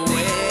so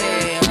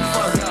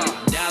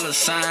well? Dollar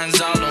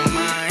signs all on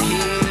my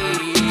head.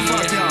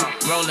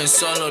 Rolling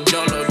solo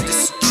dolo.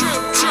 This is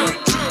trip.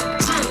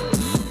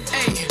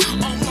 Hey,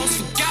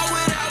 almost forgot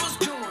what I was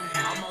doing.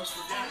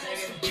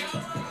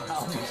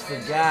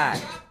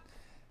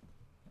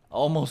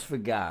 Almost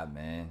forgot,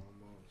 man.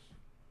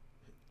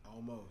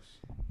 Almost.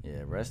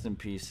 Yeah, rest in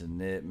peace to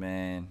Nip,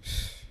 man.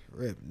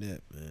 Rip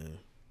Nip, man.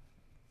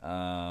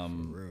 For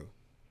real.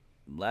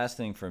 Last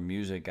thing for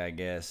music, I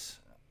guess.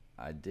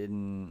 Let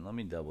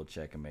me double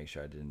check and make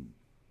sure I didn't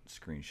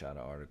screenshot an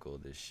article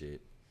of this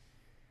shit.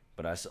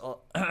 But I saw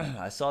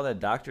I saw that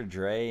Dr.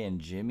 Dre and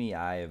Jimmy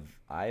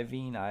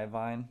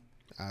Iovine.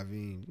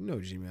 You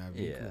know Jimmy Iovine,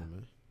 Yeah. cool,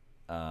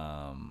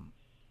 man.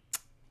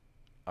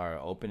 Are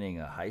opening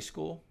a high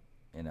school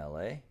in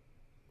LA.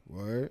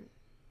 Word?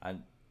 I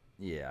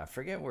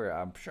forget where.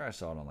 I'm sure I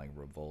saw it on like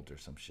Revolt or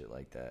some shit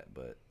like that,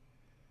 but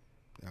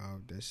Oh,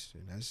 that's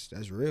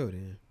real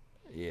then.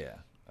 yeah,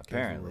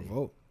 apparently.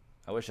 Revolt.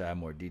 I wish I had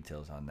more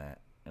details on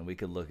that and we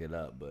could look it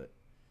up, but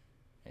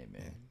hey,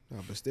 man. No,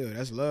 but still,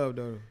 that's love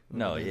though.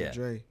 No, Dr. yeah.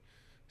 Dre.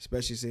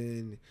 Especially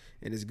saying,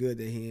 and it's good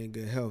that he in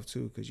good health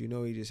too, because you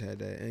know he just had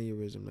that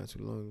aneurysm not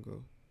too long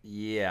ago.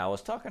 Yeah, I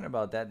was talking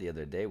about that the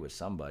other day with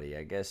somebody.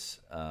 I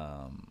guess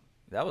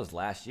that was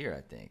last year,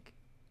 I think.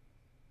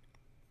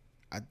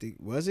 I think,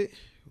 was it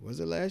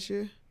last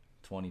year?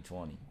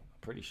 2020, I'm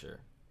pretty sure.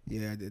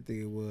 Yeah, I did think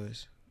it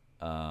was.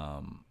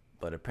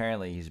 But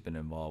apparently he's been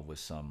involved with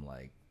some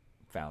like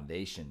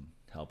foundation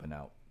helping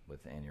out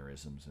with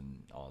aneurysms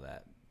and all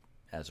that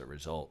as a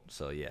result.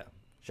 So yeah,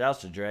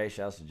 shouts to Dre,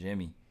 shouts to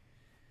Jimmy.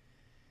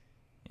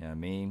 You know what I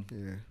mean?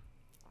 Yeah.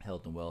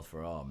 Health and wealth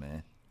for all,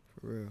 man.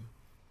 For real.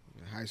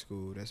 High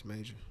school, that's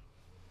major.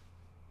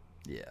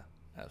 Yeah,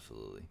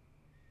 absolutely.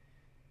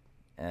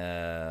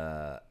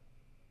 Yeah.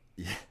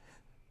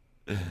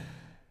 You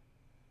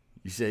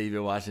say you've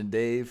been watching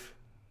Dave?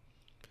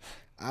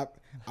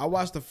 I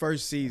watched the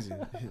first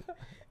season,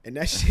 and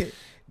that shit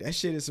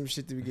is some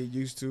shit that we get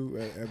used to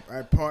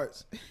at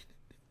parts.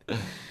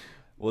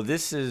 Well,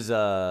 this is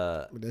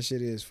But that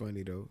shit is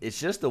funny though. It's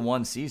just the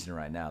one season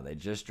right now. They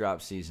just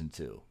dropped season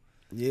 2.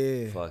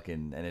 Yeah.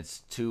 And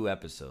it's 2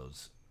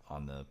 episodes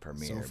on the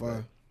premiere. So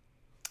far.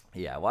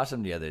 Yeah, I watched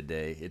them the other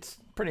day. It's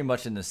pretty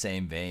much in the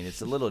same vein.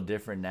 It's a little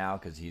different now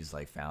because he's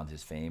like found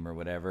his fame or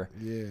whatever.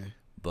 Yeah.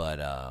 But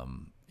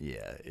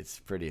yeah, it's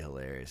pretty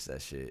hilarious,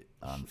 that shit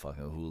on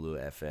fucking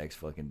Hulu, FX,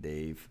 fucking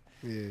Dave.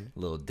 Yeah.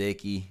 Lil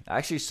Dicky. I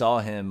actually saw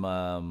him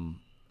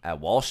at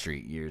Wall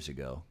Street years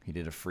ago. He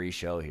did a free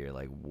show here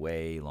like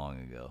way long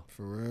ago.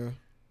 For real?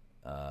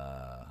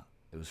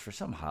 It was for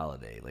some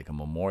holiday, like a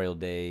Memorial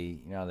Day.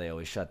 You know how they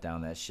always shut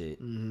down that shit?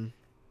 Mm-hmm.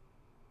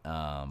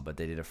 But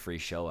they did a free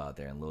show out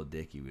there, and Lil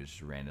Dicky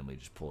was randomly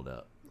just pulled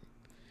up.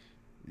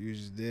 You was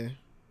just there?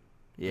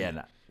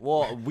 Yeah.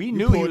 Well, we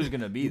knew he was going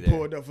to be there. You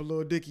pulled up for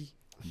Lil Dicky?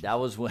 That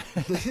was when...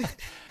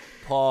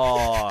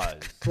 Pause.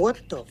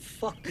 What the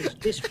fuck is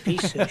this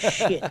piece of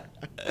shit?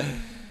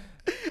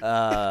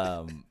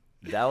 That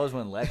was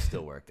when Lex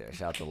still worked there.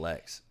 Shout out to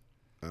Lex.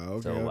 Oh,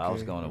 okay, So I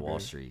was going to okay. Wall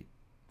Street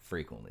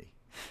frequently.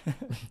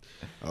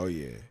 Oh,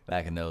 yeah.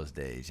 Back in those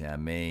days, you know what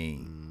I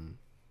mean?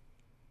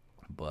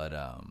 But,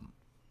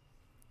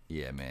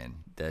 yeah, man.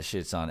 That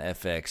shit's on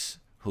FX,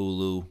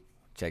 Hulu.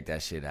 Check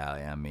that shit out,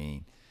 you know what I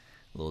mean?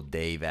 Little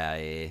Dave out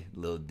here.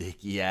 Little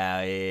Dicky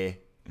out here.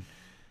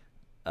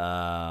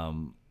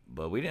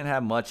 But we didn't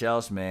have much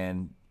else,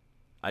 man.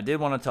 I did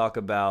want to talk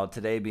about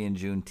today being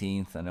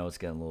Juneteenth. I know it's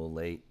getting a little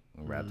late.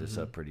 We'll wrap this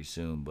up pretty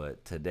soon.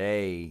 But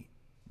today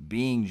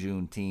being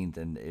Juneteenth,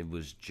 and it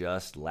was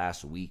just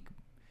last week,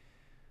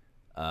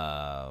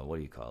 what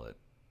do you call it?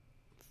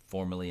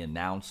 Formally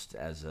announced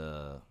as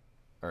or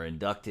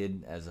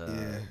inducted as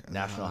a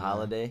national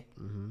holiday.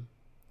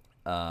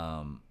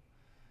 Mm-hmm.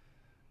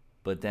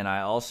 But then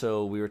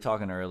we were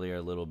talking earlier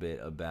a little bit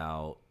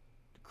about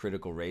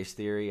critical race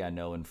theory. I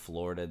know in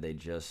Florida they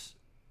just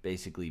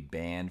basically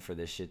banned for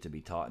this shit to be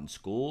taught in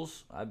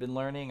schools. I've been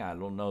learning. I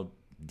don't know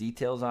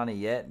details on it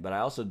yet, but I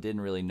also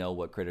didn't really know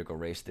what critical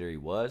race theory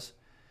was.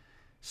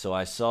 So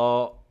I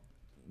saw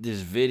this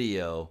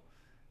video.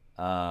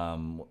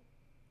 Let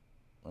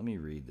me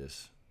read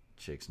this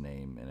chick's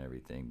name and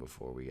everything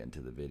before we get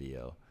into the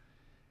video.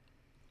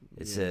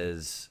 It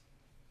says,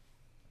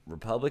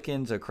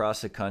 Republicans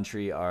across the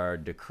country are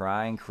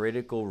decrying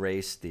critical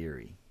race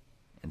theory,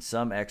 and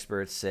some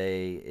experts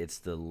say it's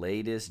the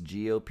latest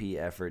GOP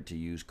effort to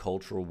use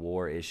cultural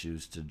war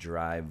issues to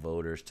drive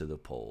voters to the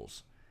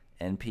polls.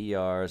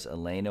 NPR's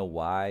Elena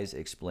Wise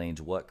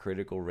explains what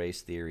critical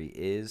race theory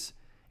is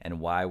and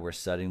why we're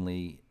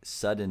suddenly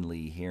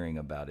hearing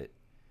about it.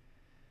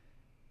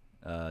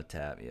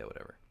 Tap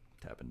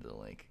into the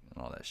link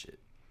and all that shit.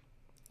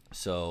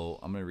 So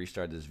I'm going to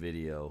restart this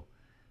video.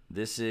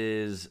 This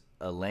is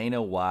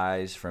Elena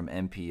Wise from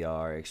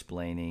NPR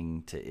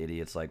explaining to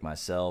idiots like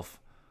myself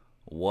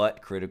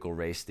what critical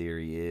race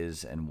theory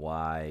is and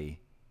why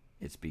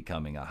it's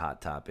becoming a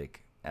hot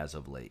topic as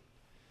of late.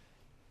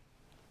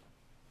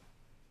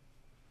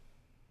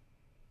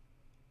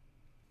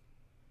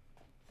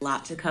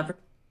 Lot to cover.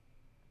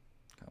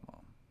 Come on.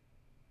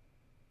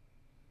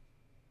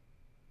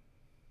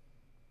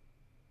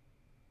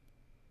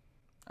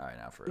 All right,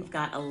 now for real. We've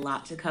got a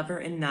lot to cover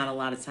and not a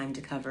lot of time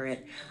to cover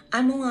it.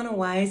 I'm Alana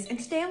Wise, and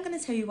today I'm going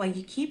to tell you why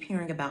you keep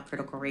hearing about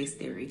critical race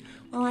theory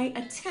while I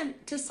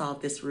attempt to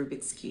solve this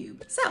Rubik's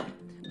Cube. So,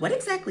 what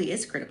exactly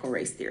is critical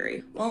race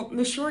theory? Well,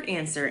 the short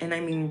answer, and I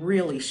mean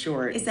really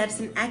short, is that it's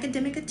an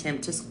academic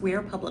attempt to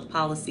square public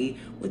policy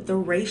with the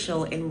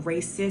racial and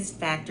racist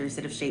factors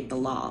that have shaped the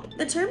law.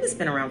 The term has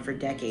been around for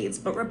decades,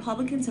 but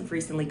Republicans have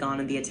recently gone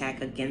on the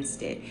attack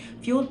against it,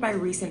 fueled by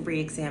recent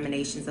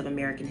re-examinations of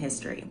American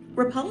history.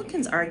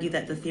 Republicans argue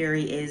that the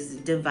theory is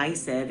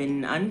divisive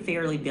and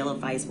unfairly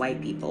vilifies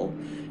white people.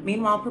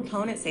 Meanwhile,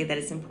 proponents say that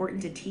it's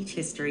important to teach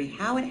history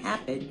how it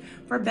happened,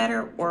 for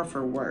better or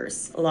for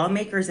worse.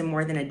 Lawmakers in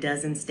more than a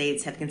dozen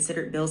states have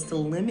considered bills to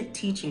limit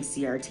teaching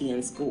CRT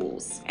in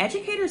schools.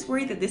 Educators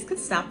worry that this could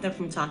stop them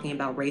from talking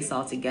about race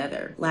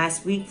altogether.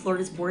 Last week,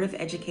 Florida's Board of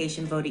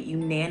Education voted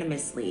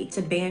unanimously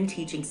to ban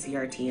teaching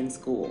CRT in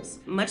schools.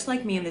 Much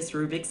like me in this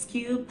Rubik's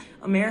Cube,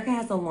 America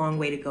has a long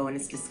way to go in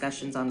its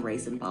discussions on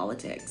race and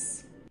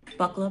politics.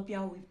 Buckle up,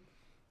 y'all.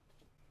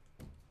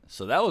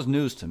 So that was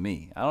news to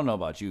me. I don't know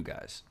about you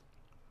guys.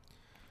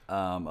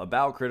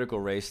 About critical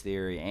race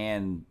theory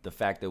and the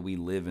fact that we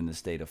live in the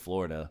state of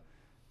Florida,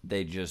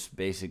 they just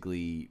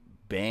basically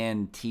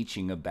banned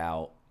teaching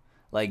about,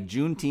 like,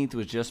 Juneteenth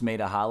was just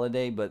made a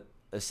holiday, but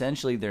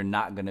essentially they're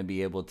not going to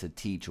be able to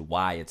teach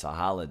why it's a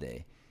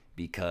holiday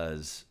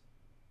because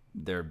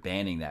they're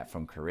banning that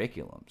from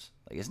curriculums.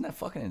 Like, isn't that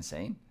fucking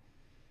insane?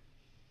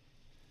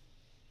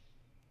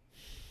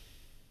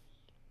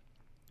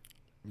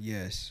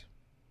 Yes,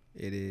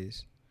 it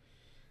is.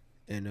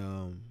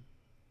 And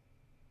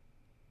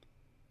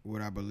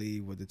what I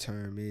believe what the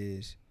term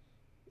is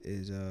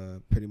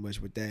pretty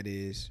much what that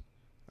is.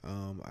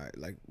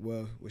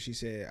 What she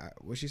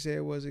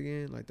said was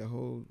again, like the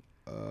whole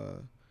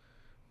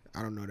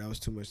I don't know, that was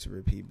too much to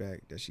repeat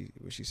back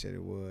what she said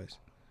it was.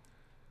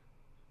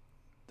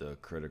 The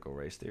critical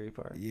race theory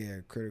part? Yeah,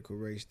 critical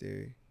race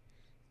theory.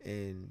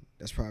 And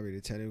that's probably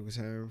the technical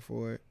term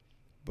for it.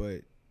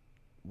 But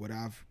what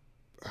I've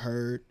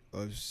heard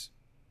of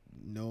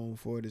known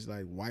for it is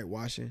like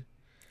whitewashing.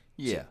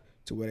 Yeah.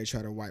 To where they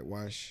try to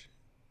whitewash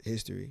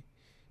history.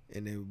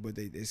 And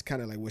it's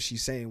kind of like what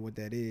she's saying what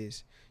that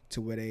is,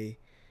 to where they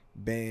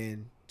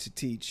ban to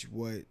teach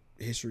what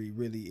history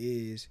really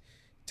is,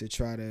 to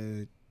try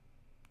to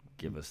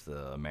give us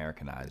the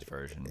Americanized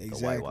version, exactly,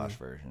 the whitewash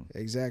version.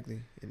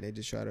 Exactly. And they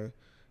just try to,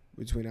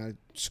 between our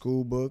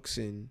school books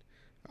and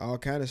all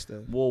kind of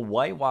stuff. Well,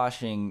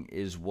 whitewashing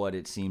is what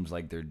it seems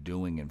like they're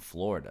doing in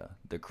Florida.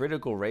 The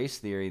critical race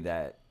theory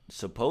that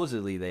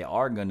supposedly they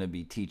are going to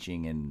be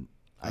teaching in,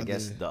 I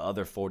guess, the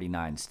other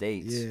 49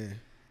 states. Yeah.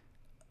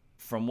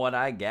 From what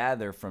I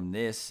gather from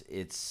this,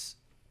 it's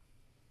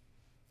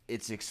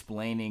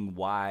explaining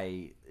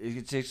why,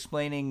 it's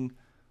explaining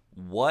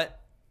what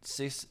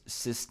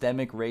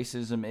systemic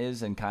racism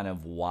is and kind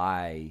of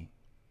why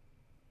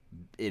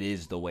it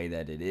is the way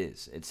that it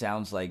is. It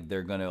sounds like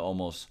they're going to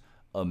almost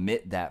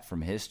omit that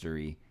from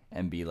history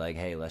and be like,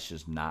 hey, let's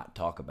just not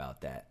talk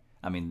about that.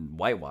 I mean,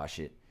 whitewash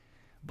it.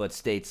 But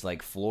states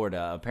like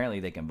Florida, apparently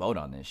they can vote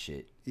on this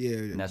shit. Yeah,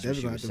 and that's what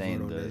she was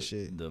saying.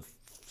 The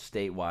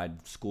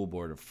statewide school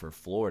board for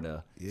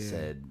Florida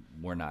said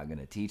we're not going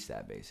to teach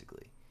that,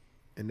 basically.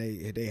 And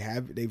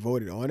they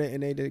voted on it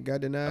and they got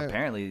denied.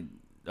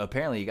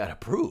 Apparently it got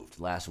approved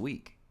last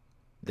week.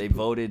 They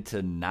voted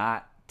to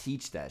not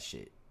teach that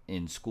shit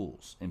in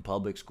schools, in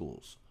public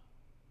schools.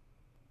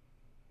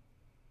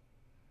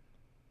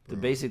 To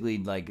basically,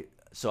 like,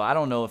 so I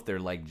don't know if they're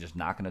like just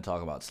not going to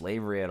talk about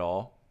slavery at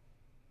all,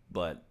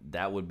 but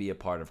that would be a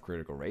part of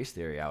critical race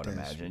theory, I would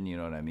imagine. You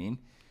know what I mean?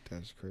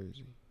 That's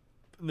crazy.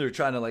 They're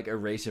trying to like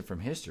erase it from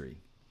history.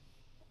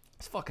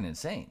 It's fucking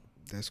insane.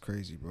 That's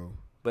crazy, bro.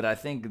 But I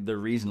think the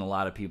reason a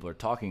lot of people are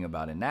talking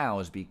about it now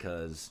is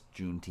because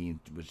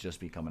Juneteenth was just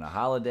becoming a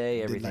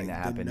holiday. Everything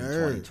that happened in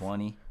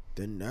 2020.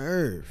 The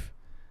nerve.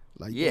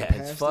 Like, yeah,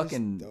 it's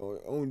fucking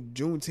on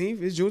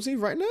Juneteenth. It's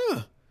Juneteenth right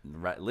now.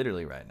 Right,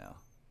 literally right now.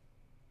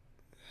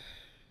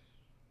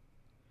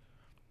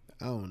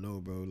 I don't know,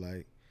 bro.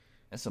 Like,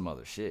 that's some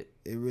other shit.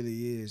 It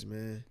really is,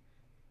 man.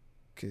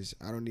 'Cause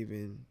I don't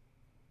even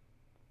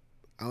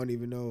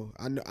know.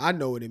 I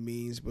know what it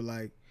means, but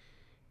like,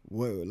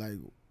 what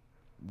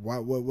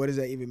does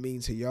that even mean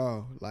to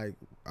y'all? Like,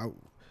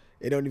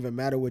 it don't even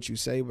matter what you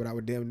say, but I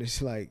would damn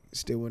just like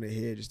still want to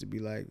hear just to be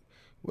like,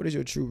 what is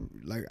your truth?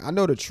 Like, I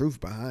know the truth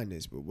behind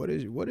this, but what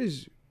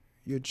is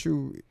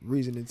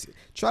reasoning.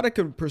 Try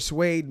to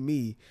persuade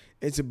me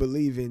into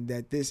believing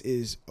that this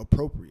is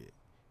appropriate.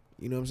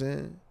 You know what I'm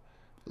saying?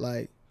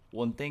 Like,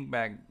 one thing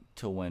back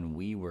to when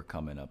we were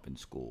coming up in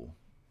school.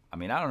 I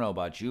mean, I don't know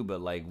about you,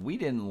 but like we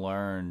didn't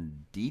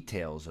learn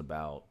details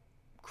about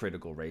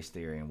critical race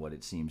theory and what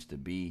it seems to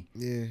be.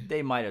 Yeah.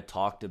 They might have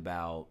talked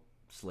about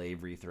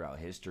slavery throughout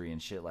history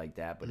and shit like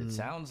that, but it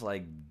sounds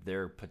like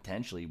they're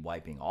potentially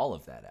wiping all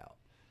of that out.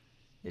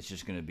 It's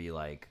just going to be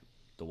like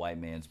the white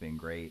man's been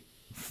great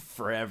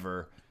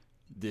forever.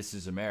 This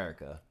is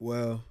America.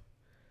 Well,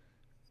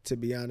 to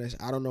be honest,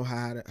 I don't know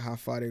how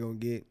far they're going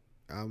to get.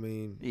 I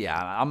mean,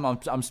 yeah,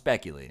 I'm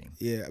speculating.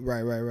 Yeah,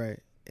 right.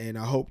 And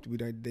I hope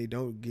they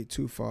don't get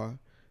too far.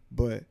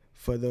 But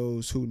for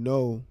those who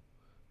know,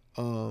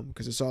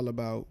 because it's all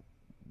about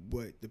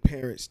what the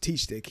parents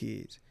teach their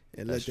kids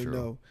and let them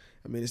know.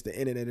 I mean, it's the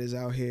internet is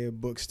out here.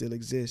 Books still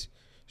exist.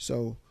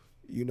 So,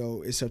 you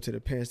know, it's up to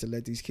the parents to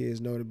let these kids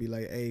know to be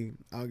like, hey,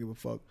 I don't give a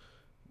fuck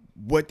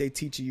what they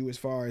teaching you as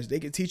far as they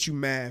can teach you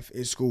math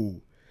in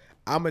school.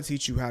 I'm going to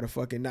teach you how to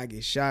fucking not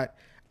get shot.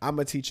 I'm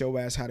going to teach your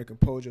ass how to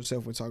compose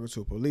yourself when talking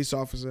to a police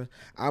officer.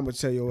 I'm going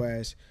to tell your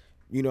ass,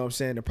 you know what I'm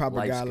saying, the proper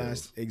Life guidelines.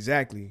 skills.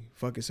 Exactly.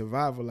 Fucking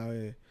survival out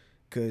here.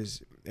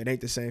 Because it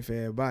ain't the same for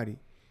everybody.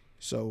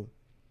 So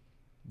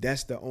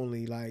that's the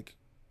only, like,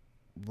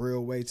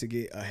 real way to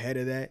get ahead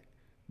of that.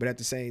 But at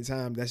the same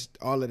time, that's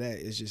all of that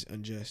is just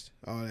unjust.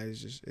 All that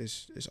is just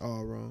it's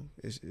all wrong.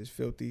 It's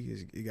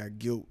filthy. It got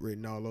guilt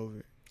written all over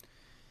it.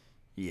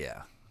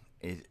 Yeah,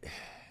 it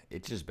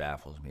just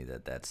baffles me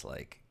that's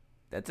like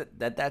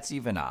that's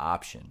even an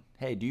option.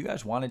 Hey, do you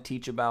guys want to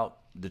teach about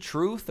the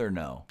truth or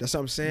no? That's what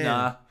I'm saying.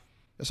 Nah.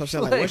 That's what I'm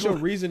saying. Like, what's your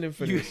reasoning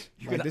for this?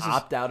 You're gonna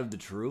opt out of the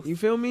truth? You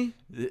feel me?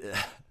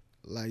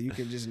 Like, you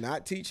can just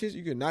not teach it.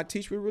 You can not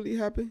teach what really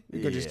happened.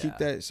 You can just keep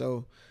that.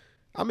 So,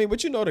 I mean,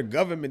 but you know, the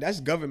government, that's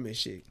government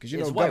shit. Because you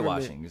know, it's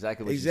whitewashing.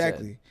 Exactly what you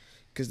said.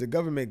 Because the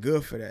government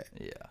good for that.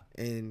 Yeah.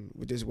 And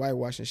with this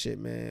whitewashing shit,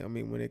 man, I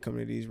mean, when it comes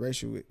to these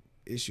racial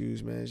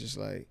issues, man, it's just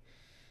like,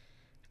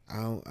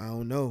 I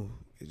don't know.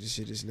 This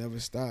shit just never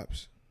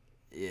stops.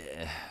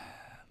 Yeah.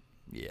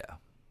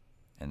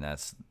 And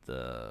that's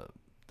the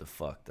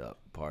fucked up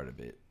part of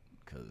it,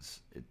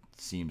 because it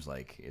seems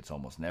like it's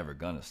almost never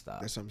gonna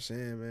stop. That's what I'm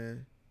saying,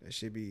 man. That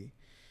should be,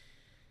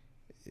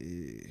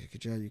 it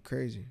could drive you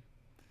crazy.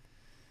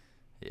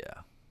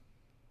 Yeah.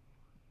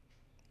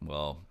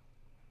 Well,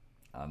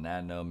 on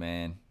that note,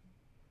 man,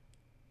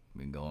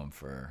 been going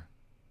for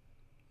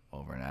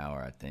over an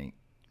hour, I think.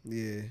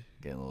 Yeah.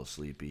 Getting a little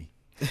sleepy.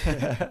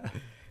 Yeah,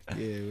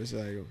 it was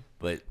like.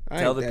 But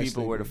tell the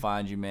people where to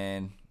find you,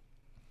 man.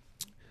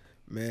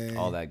 Man.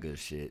 All that good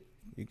shit.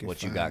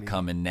 What you got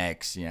coming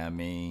next, you know what I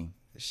mean?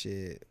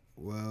 Shit.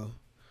 Well,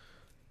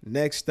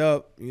 next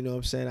up, you know what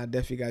I'm saying? I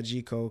definitely got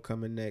G Code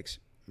coming next.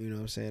 You know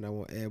what I'm saying? I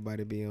want everybody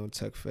to be on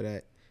tuck for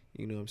that.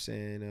 You know what I'm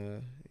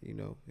saying? You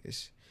know,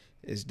 it's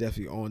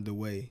definitely on the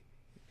way.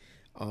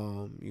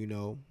 You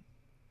know,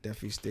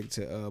 definitely stick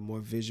to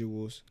more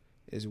visuals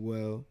as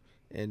well.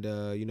 And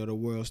you know, the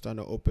world's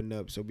starting to open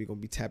up, so we're gonna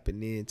be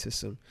tapping into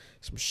some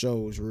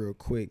shows real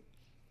quick.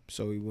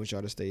 So we want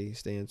y'all to stay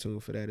in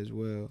tune for that as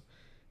well.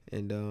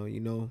 And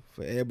you know,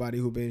 for everybody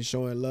who been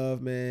showing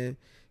love, man,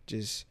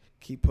 just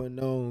keep putting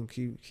on,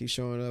 keep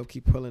showing up,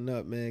 keep pulling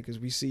up, man, because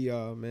we see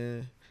y'all,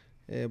 man.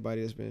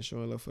 Everybody that's been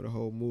showing love for the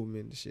whole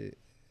movement, shit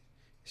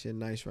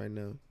nice right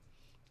now.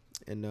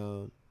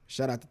 And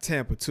shout out to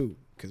Tampa too,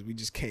 because we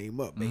just came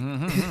up, baby.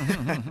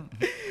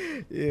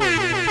 Yeah,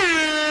 man.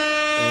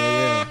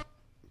 Yeah.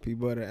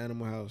 P-Butta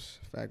Animal House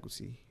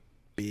faculty,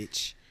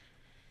 bitch.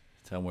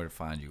 Tell them where to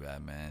find you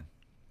at, man.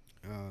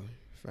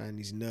 Find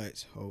these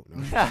nuts. Hope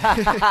no.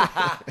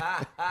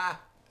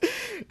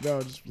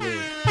 No, just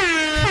playing.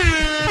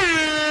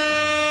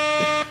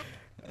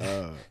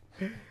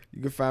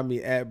 You can find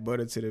me at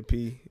Butta to the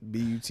P,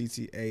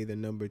 BUTTA, the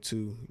number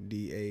 2,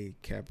 DA,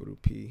 capital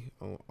P,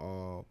 on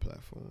all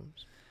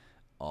platforms.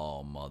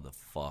 All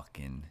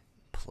motherfucking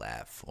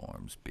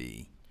platforms,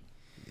 B.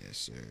 Yes,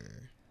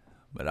 sir.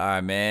 But all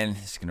right, man,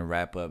 it's gonna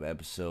wrap up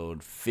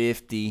episode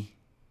 50.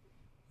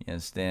 You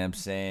understand what I'm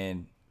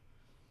saying?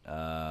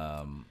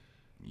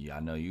 Yeah,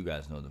 I know you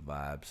guys know the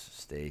vibes.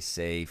 Stay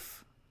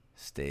safe,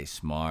 stay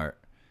smart,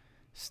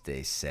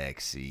 stay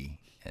sexy,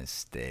 and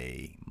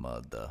stay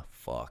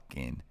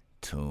motherfucking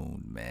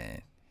tuned,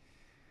 man.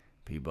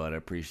 P-Butta,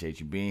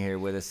 appreciate you being here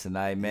with us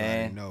tonight,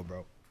 man. No,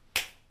 bro.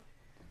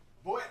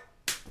 Boy.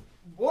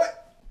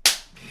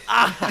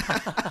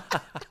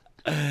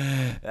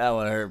 That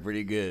one hurt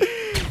pretty good.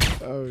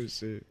 Oh,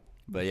 shit.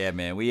 But yeah,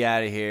 man, we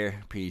out of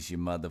here. Peace, you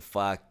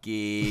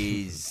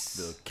motherfuckers.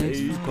 The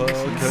Cage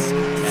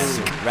Podcast. That's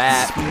a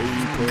wrap.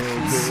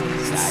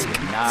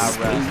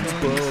 Sayonara.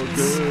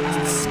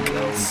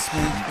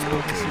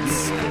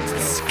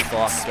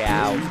 Fuck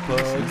out.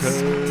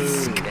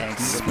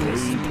 Thanks for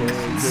listening.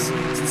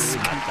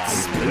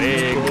 Hasta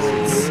luego.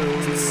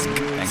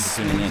 Thanks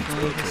for tuning in.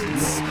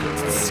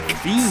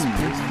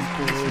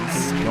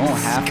 You don't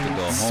have to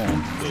go home.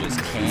 You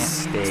just can't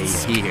stay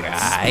here,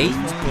 alright?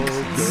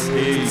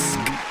 Peace.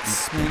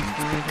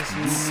 Thanks for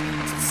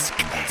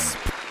listening.